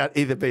work it out,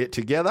 either be it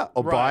together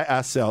or by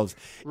ourselves,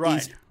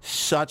 is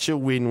such a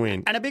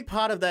win-win. And a big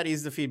part of that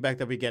is the feedback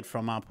that we get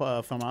from our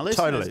listeners.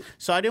 Totally.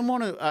 So I didn't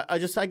want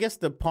to. I guess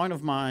the point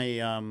of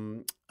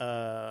my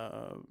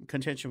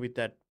contention with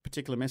that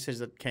particular message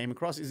that came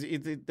across is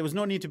there was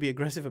no need to be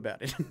aggressive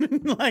about it.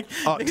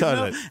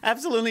 Totally.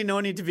 Absolutely no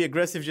need to be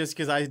aggressive just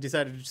because I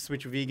decided to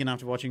switch vegan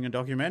after watching a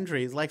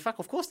documentary. It's like, fuck,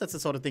 of course that's the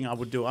sort of thing I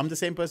would do. I'm the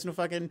same person who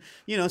fucking,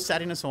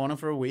 sat in a sauna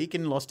for a week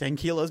and lost 10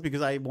 kilos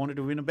because I wanted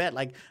to win a bet.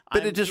 I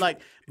wanted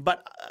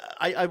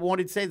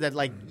to say that,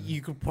 like,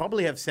 you could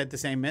probably have said the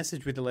same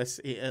message with a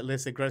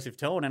less aggressive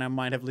tone and I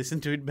might have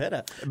listened to it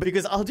better.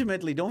 Because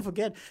ultimately, don't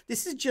forget,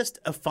 this is just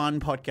a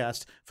fun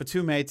podcast for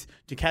two mates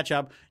to catch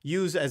up,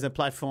 use as a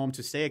platform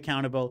to stay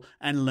accountable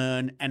and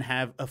learn and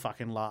have a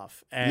fucking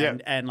laugh.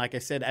 And like I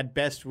said, at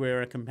best,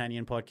 we're a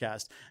companion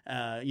podcast.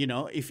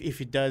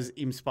 If it does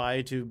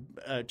inspire to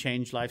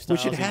change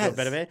lifestyles into a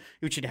better way,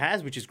 which it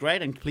has, which is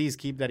great, and please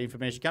keep that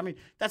information coming.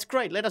 That's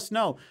great. Let us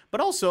know. But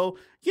also,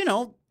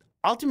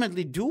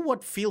 ultimately do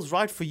what feels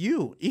right for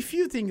you. If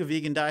you think a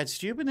vegan diet's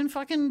stupid, then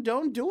fucking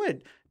don't do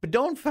it. But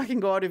don't fucking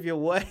go out of your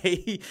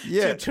way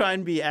to try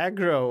and be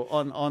aggro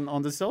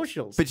on the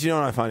socials. But you know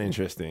what I find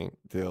interesting,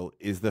 Dill,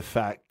 is the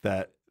fact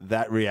that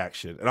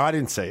reaction, and I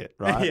didn't see it,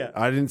 right? Yeah.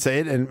 I didn't see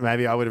it, and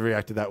maybe I would have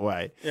reacted that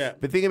way. Yeah.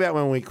 But think about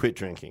when we quit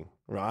drinking,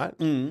 right?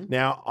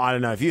 Now, I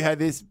don't know if you had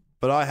this,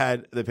 but I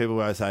had the people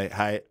where I say,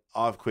 hey,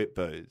 I've quit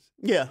booze.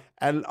 Yeah.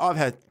 And I've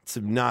had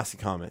some nasty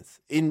comments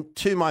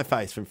to my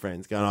face from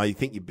friends going, oh, you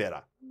think you're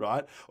better,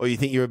 right? Or you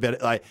think you're a better,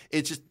 like,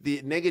 it's just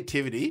the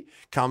negativity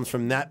comes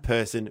from that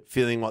person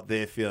feeling what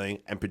they're feeling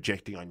and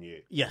projecting on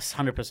you. Yes,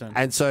 100%.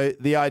 And so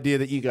the idea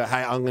that you go,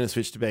 hey, I'm going to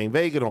switch to being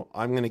vegan or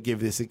I'm going to give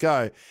this a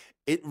go,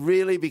 it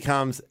really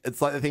becomes,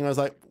 it's like the thing I was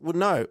like, well,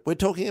 no, we're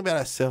talking about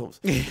ourselves.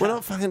 Yeah. We're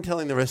not fucking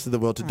telling the rest of the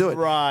world to do it.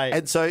 Right.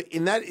 And so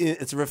in that,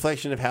 it's a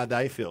reflection of how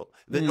they feel.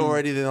 That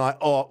already they're like,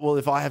 oh, well,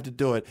 if I have to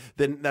do it,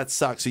 then that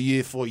sucks. So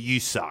therefore you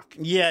suck.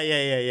 Yeah.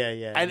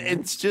 And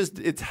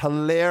it's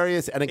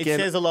hilarious. And again,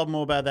 it says a lot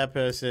more about that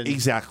person.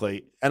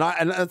 Exactly. And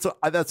that's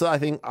what I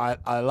think.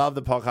 I love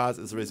the podcast.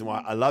 It's the reason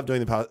why I love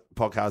doing the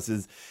podcast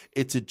is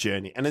it's a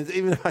journey. And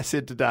even I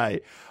said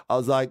today, I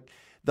was like,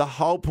 the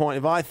whole point,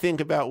 if I think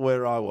about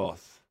where I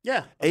was.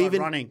 Yeah,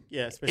 even running.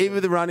 Yeah, especially.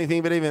 Even the running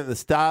thing, but even at the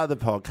start of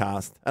the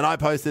podcast. And I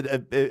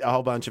posted a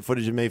whole bunch of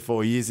footage of me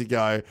 4 years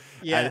ago.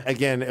 Yeah. And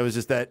again, it was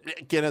just that,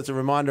 again, it's a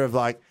reminder of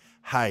like,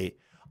 hey,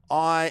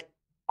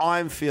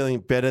 I'm feeling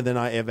better than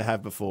I ever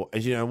have before.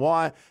 And you know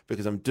why?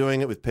 Because I'm doing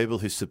it with people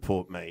who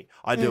support me.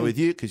 I do it with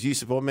you because you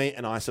support me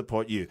and I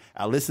support you.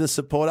 Our listeners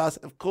support us.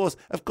 Of course,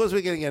 we're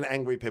going to get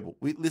angry people.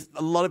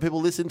 A lot of people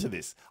listen to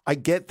this. I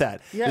get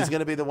that. Yeah. There's going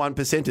to be the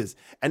 1%ers.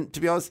 And to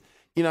be honest,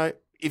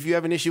 if you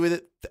have an issue with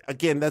it,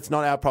 again, that's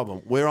not our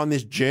problem. We're on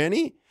this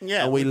journey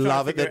and we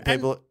love it that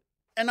people...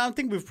 And I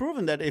think we've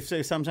proven that if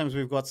sometimes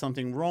we've got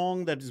something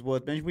wrong that is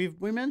worth mentioning,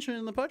 we mention it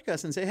in the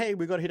podcast and say, hey,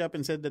 we got hit up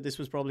and said that this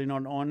was probably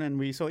not on, and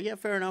we saw, yeah,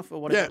 fair enough,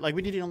 or whatever. Yeah. Like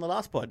we did it on the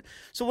last pod.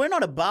 So we're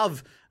not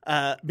above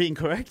being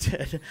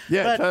corrected.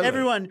 Yeah, but totally.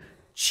 everyone,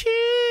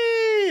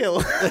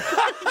 chill.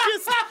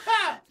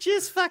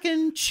 just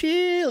fucking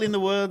chill, in the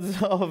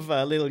words of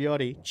Lil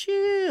Yachty.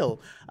 Chill.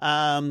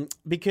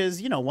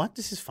 Because you know what?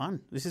 This is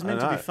fun. This is meant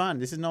to be fun.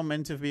 This is not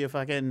meant to be a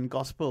fucking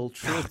gospel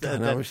truth.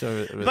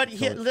 But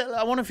here,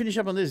 I want to finish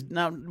up on this.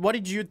 Now, what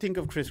did you think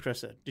of Chris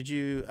Kresser? Did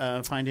you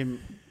find him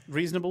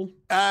reasonable?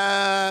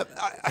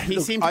 He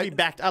seemed to be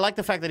backed. I like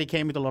the fact that he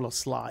came with a lot of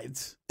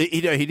slides.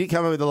 He did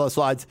come up with a lot of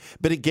slides.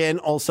 But again,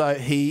 also,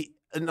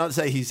 not to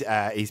say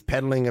he's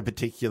peddling a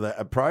particular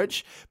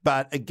approach,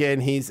 but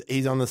again,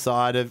 he's on the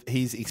side of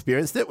he's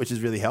experienced it, which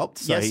has really helped.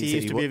 So yes, he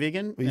used to be a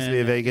vegan. He used to be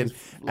a vegan,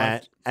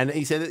 and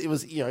he said that it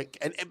was,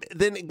 and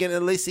then again,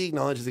 at least he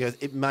acknowledges, he goes,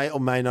 it may or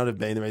may not have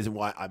been the reason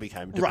why I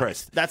became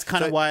depressed. Right. That's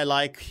kind of why I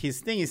like his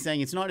thing. He's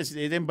saying it's not his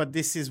him, but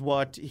this is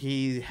what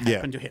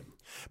happened to him.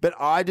 But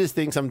I just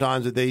think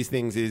sometimes with these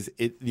things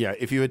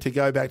if you were to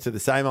go back to the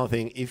same old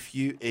thing, if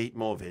you eat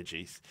more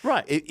veggies,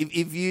 right?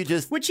 If you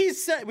just which he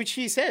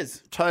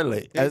says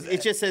totally,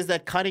 it just says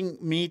that cutting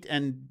meat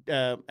and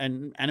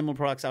animal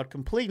products out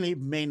completely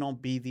may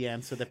not be the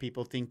answer that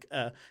people think,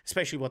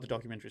 especially what the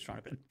documentary is trying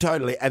to put.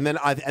 Totally, and then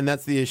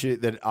that's the issue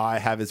that I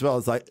have as well.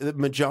 It's like the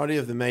majority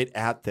of the meat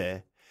out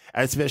there.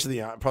 especially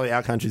probably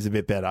our country's a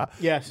bit better.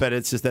 Yes. But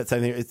it's just that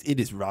same thing. It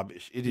is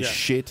rubbish. It is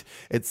shit.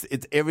 It's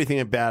everything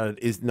about it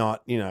is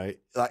not, like,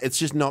 it's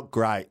just not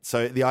great.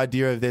 So the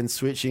idea of then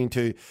switching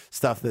to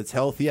stuff that's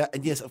healthier,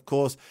 and yes, of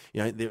course,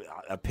 there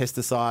are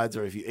pesticides,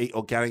 or if you eat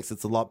organics,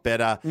 it's a lot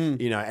better.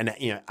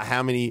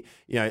 How many,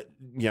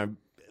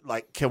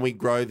 like, can we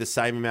grow the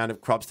same amount of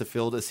crops to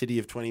fill a city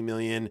of 20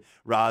 million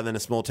rather than a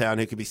small town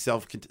who could be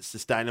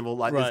self-sustainable?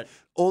 Like, Right. there's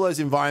all those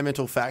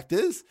environmental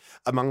factors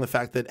among the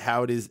fact that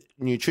how it is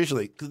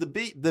nutritionally. Because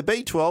the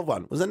B12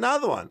 one was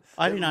another one.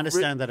 I didn't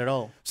understand that at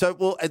all. So,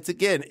 well, it's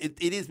again, it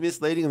is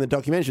misleading in the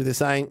documentary. They're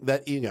saying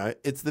that,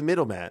 it's the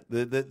middleman.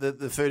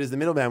 The food is the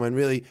middleman when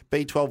really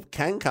B12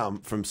 can come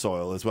from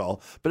soil as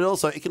well. But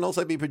it can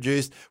also be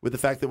produced with the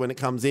fact that when it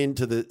comes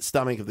into the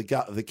stomach of the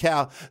gut of the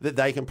cow, that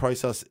they can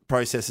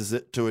processes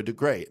it to a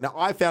degree. Now,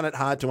 I found it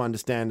hard to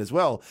understand as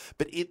well.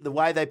 But the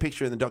way they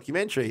picture it in the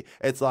documentary,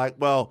 it's like,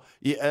 well,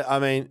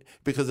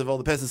 because of all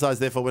the pesticides,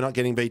 therefore we're not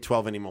getting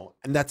B12 anymore.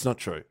 And that's not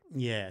true.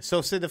 Yeah.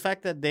 So the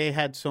fact that they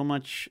had so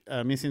much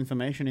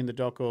misinformation in the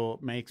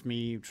doco makes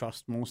me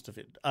distrust most of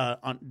it.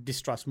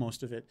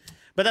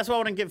 But that's why I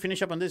want to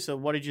finish up on this. So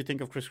what did you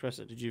think of Chris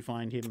Kresser? Did you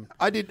find him?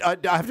 I did. I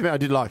have to admit, I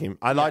did like him.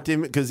 I liked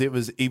him because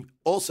he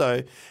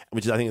also,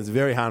 which I think is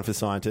very hard for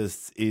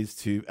scientists, is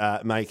to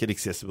make it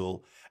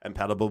accessible and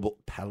palatable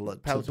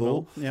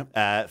Yep.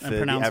 For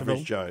the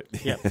average Joe.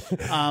 Yeah.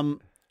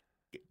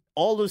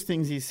 All those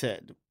things he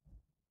said,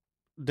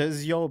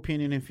 does your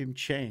opinion of him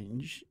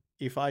change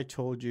if I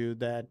told you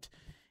that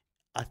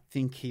I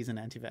think he's an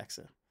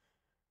anti-vaxxer?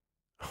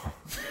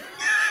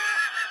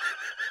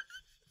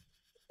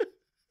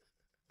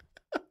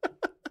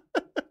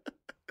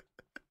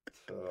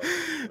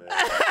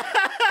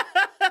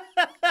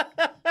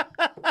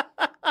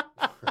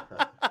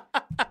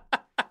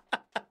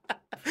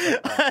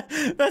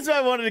 That's why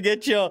I wanted to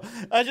get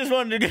I just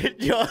wanted to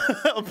get your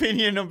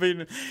opinion.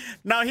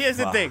 Now, here's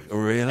the thing.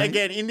 Really?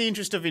 Again, in the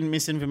interest of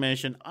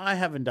misinformation, I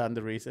haven't done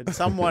the research.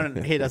 Someone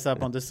hit us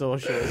up on the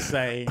socials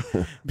saying,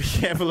 be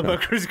careful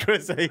about Chris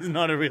Kresser. He's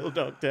not a real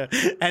doctor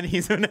and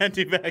he's an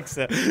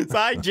anti-vaxxer. So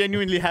I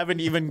genuinely haven't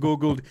even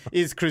Googled,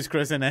 is Chris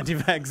Kresser an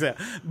anti-vaxxer?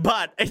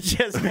 But it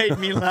just made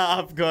me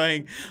laugh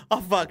going,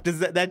 oh, fuck,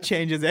 that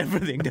changes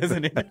everything,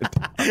 doesn't it?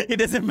 It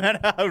doesn't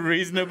matter how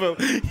reasonable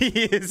he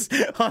is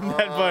on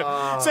that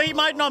point. So he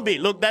might not be.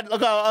 Look,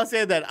 I'll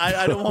say that.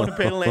 I don't want to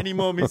peddle any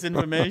more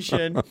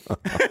misinformation.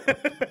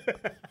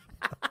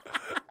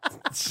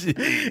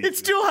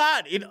 It's too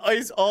hard. It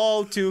is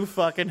all too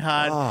fucking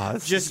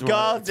hard. Just go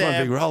out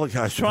there, big roller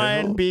coaster, try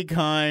people. and be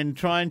kind,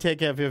 try and take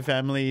care of your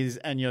families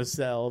and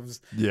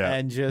yourselves,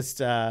 and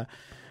just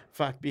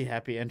be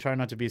happy and try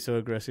not to be so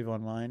aggressive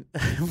online.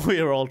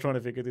 We're all trying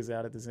to figure this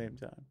out at the same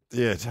time.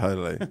 Yeah,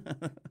 totally.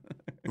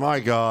 My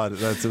God,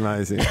 that's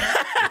amazing.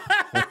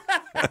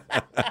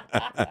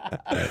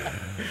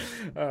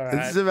 All right.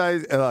 It's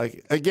amazing.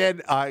 Like,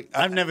 again,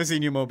 I've never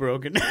seen you more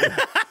broken.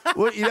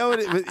 Well, you know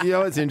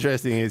what's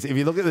interesting is if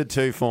you look at the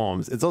two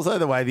forms, it's also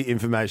the way the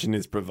information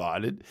is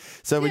provided.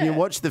 So when you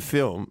watch the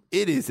film,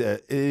 it's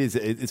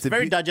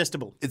very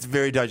digestible. It's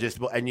very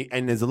digestible,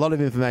 and there's a lot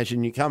of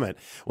information you come at.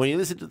 When you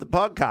listen to the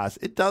podcast,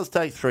 it does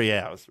take 3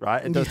 hours,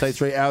 right? It does take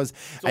 3 hours,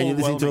 and you're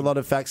listening to a lot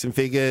of facts and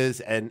figures,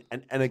 and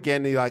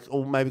again, you're like,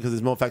 oh, maybe because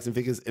there's more facts and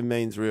figures, it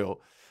means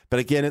real. But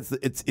again,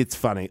 it's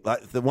funny.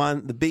 Like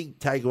the big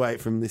takeaway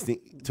from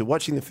listening to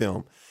watching the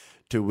film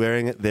to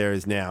wearing it there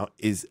is now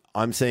is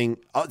I'm seeing.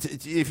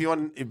 If you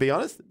want to be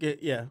honest,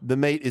 the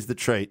meat is the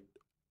treat.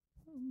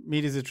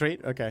 Meat is a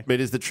treat. Okay.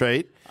 Meat is the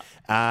treat,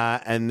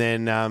 and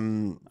then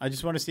I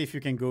just want to see if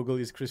you can Google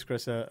is Chris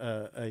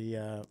Kresser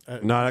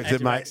no,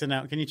 anti-vaxxer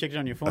now. Can you check it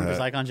on your phone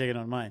because I can't check it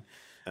on mine.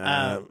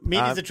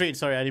 Meat is a treat.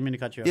 Sorry, I didn't mean to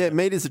cut you off. Yeah,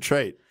 meat is a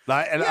treat.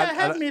 Like, I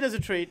had meat as a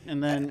treat,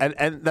 and then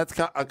and that's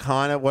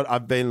kind of what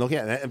I've been looking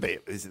at.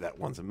 Is it that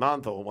once a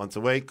month or once a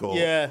week or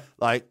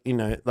but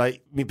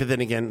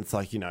then again, it's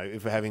like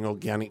if we're having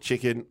organic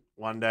chicken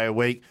one day a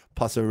week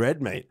plus a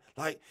red meat,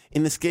 like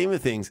in the scheme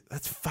of things,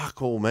 that's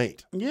fuck all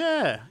meat.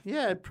 Yeah,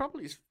 it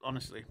probably is.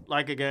 Honestly,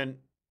 like again.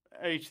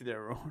 Each to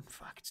their own.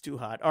 Fuck, it's too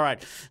hard. All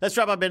right, let's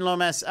wrap up Ben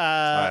Lomas. All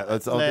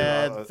right,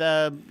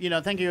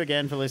 thank you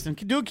again for listening.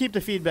 Do keep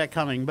the feedback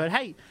coming, but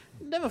hey,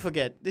 never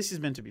forget this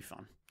is meant to be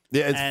fun.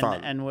 Yeah, it's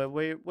fun, and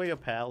we're your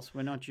pals.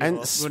 We're not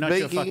your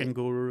fucking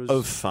gurus.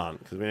 Of fun,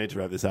 because we need to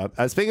wrap this up.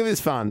 Speaking of this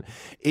fun,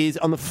 is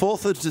on the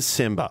 4th of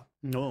December.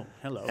 Oh,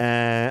 hello.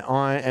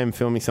 I am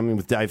filming something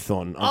with Dave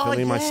Thornton. I'm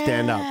filming my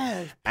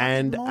stand-up.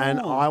 And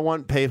I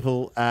want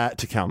people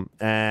to come.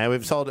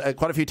 We've sold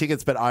quite a few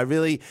tickets, but I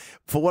really,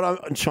 for what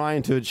I'm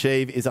trying to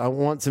achieve is I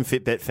want some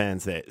Fitbet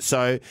fans there.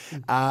 So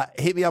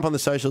hit me up on the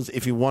socials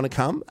if you want to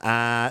come.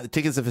 The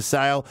tickets are for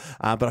sale,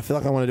 but I feel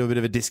like I want to do a bit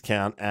of a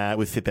discount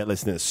with Fitbet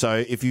listeners.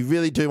 So if you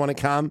really do want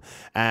to come,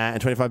 and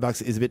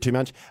 $25 is a bit too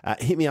much,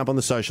 hit me up on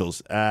the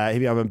socials. Hit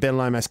me up on Ben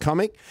Lomas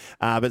Comic.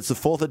 But it's the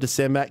 4th of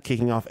December,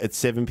 kicking off at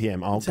 7 p.m.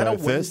 I'll Is that go a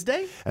first.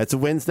 Wednesday? It's a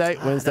Wednesday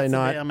That's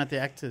night. the day I'm at the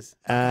Actors.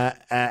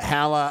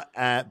 Howler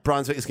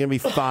Brunswick. It's going to be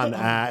fun.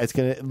 It's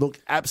going to look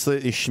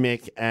absolutely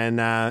schmick.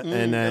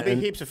 There'll be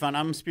heaps of fun.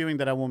 I'm spewing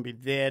that I won't be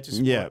there to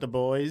support the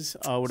boys.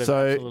 I would have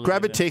so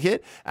grab a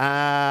ticket.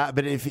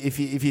 But if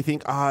you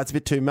think, it's a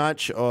bit too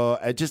much, or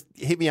just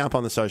hit me up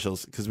on the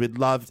socials, because we'd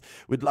love.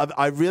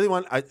 I really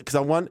want, because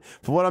I want,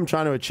 for what I'm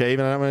trying to achieve,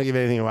 and I don't want to give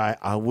anything away,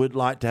 I would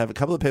like to have a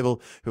couple of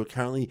people who are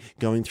currently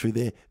going through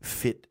their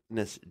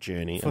fitness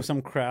journey. For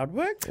some crowd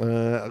work?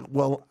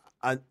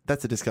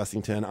 That's a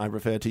disgusting term I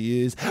prefer to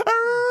use.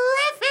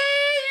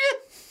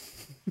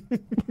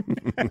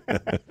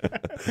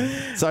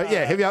 So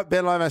hit me up,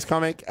 Ben Lomas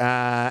Comic,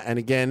 and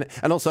again,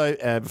 and also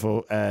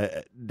before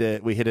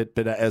we hit it,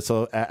 but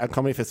also our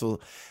comedy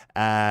festival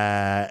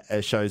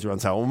shows are on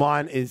sale. Well,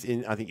 mine is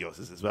in, I think yours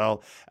is as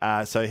well.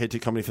 So head to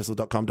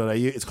comedyfestival.com.au.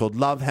 It's called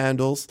Love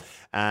Handles.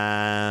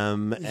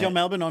 Is your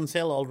Melbourne on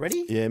sale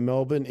already? Yeah,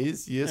 Melbourne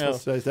is. Yes,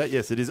 what's today's date?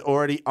 Yes, it is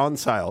already on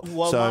sale.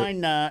 Well,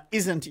 mine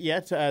isn't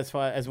yet as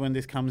far as when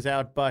this comes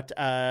out, but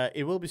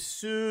it will be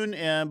soon.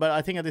 But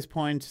I think at this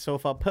point, so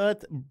far,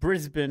 Perth,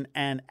 Brisbane,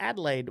 and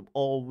Adelaide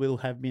all will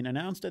have been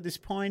announced at this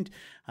point.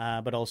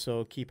 But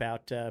also keep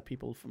out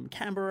people from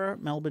Canberra,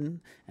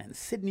 Melbourne, and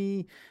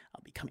Sydney.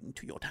 I'll be coming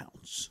to your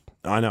towns.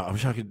 I know. I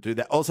wish I could do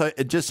that. Also,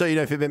 just so you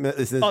know,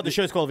 the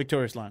show's called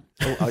Victorious Line.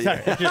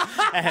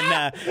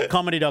 And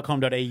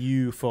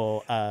comedy.com.au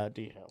for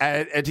details.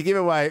 And to give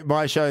away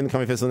my show in the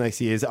Comedy Festival next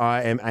year,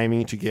 I am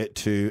aiming to get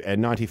to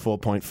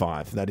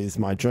 94.5. That is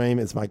my dream.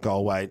 It's my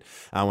goal weight.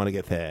 I want to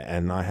get there.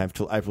 And I have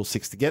till April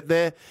 6th to get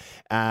there.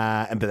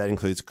 But that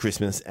includes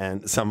Christmas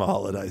and summer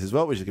holidays as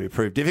well, which is going to be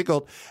proved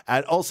difficult.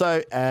 And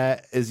also,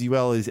 as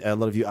well as a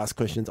lot of you ask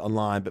questions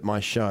online, but my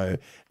show,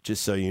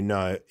 just so you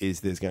know,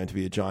 there's going to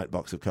be a giant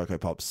box of Cocoa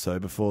Pops. So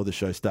before the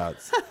show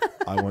starts,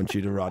 I want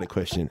you to write a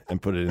question and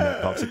put it in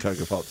that box of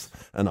Cocoa Pops,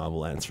 and I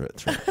will answer it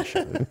throughout the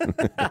show.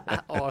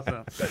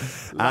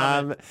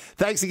 Awesome.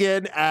 Thanks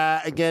again.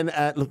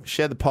 Look,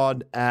 share the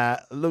pod.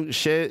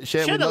 Share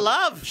the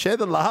love. Share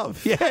the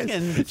love.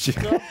 Yes.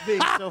 Stop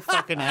being so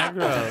fucking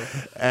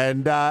aggro.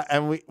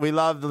 And we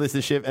love the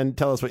listenership, and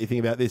tell us what you think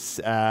about this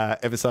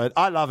episode.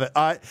 I love it.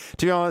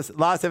 To be honest,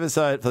 last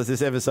episode plus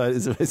this episode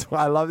is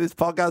why I love this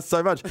podcast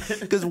so much,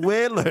 because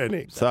we're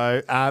learning.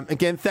 So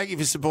again, thank you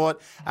for your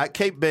support.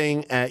 Keep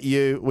being you.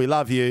 We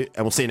love you,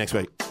 and we'll see you next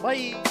week.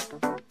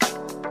 Bye.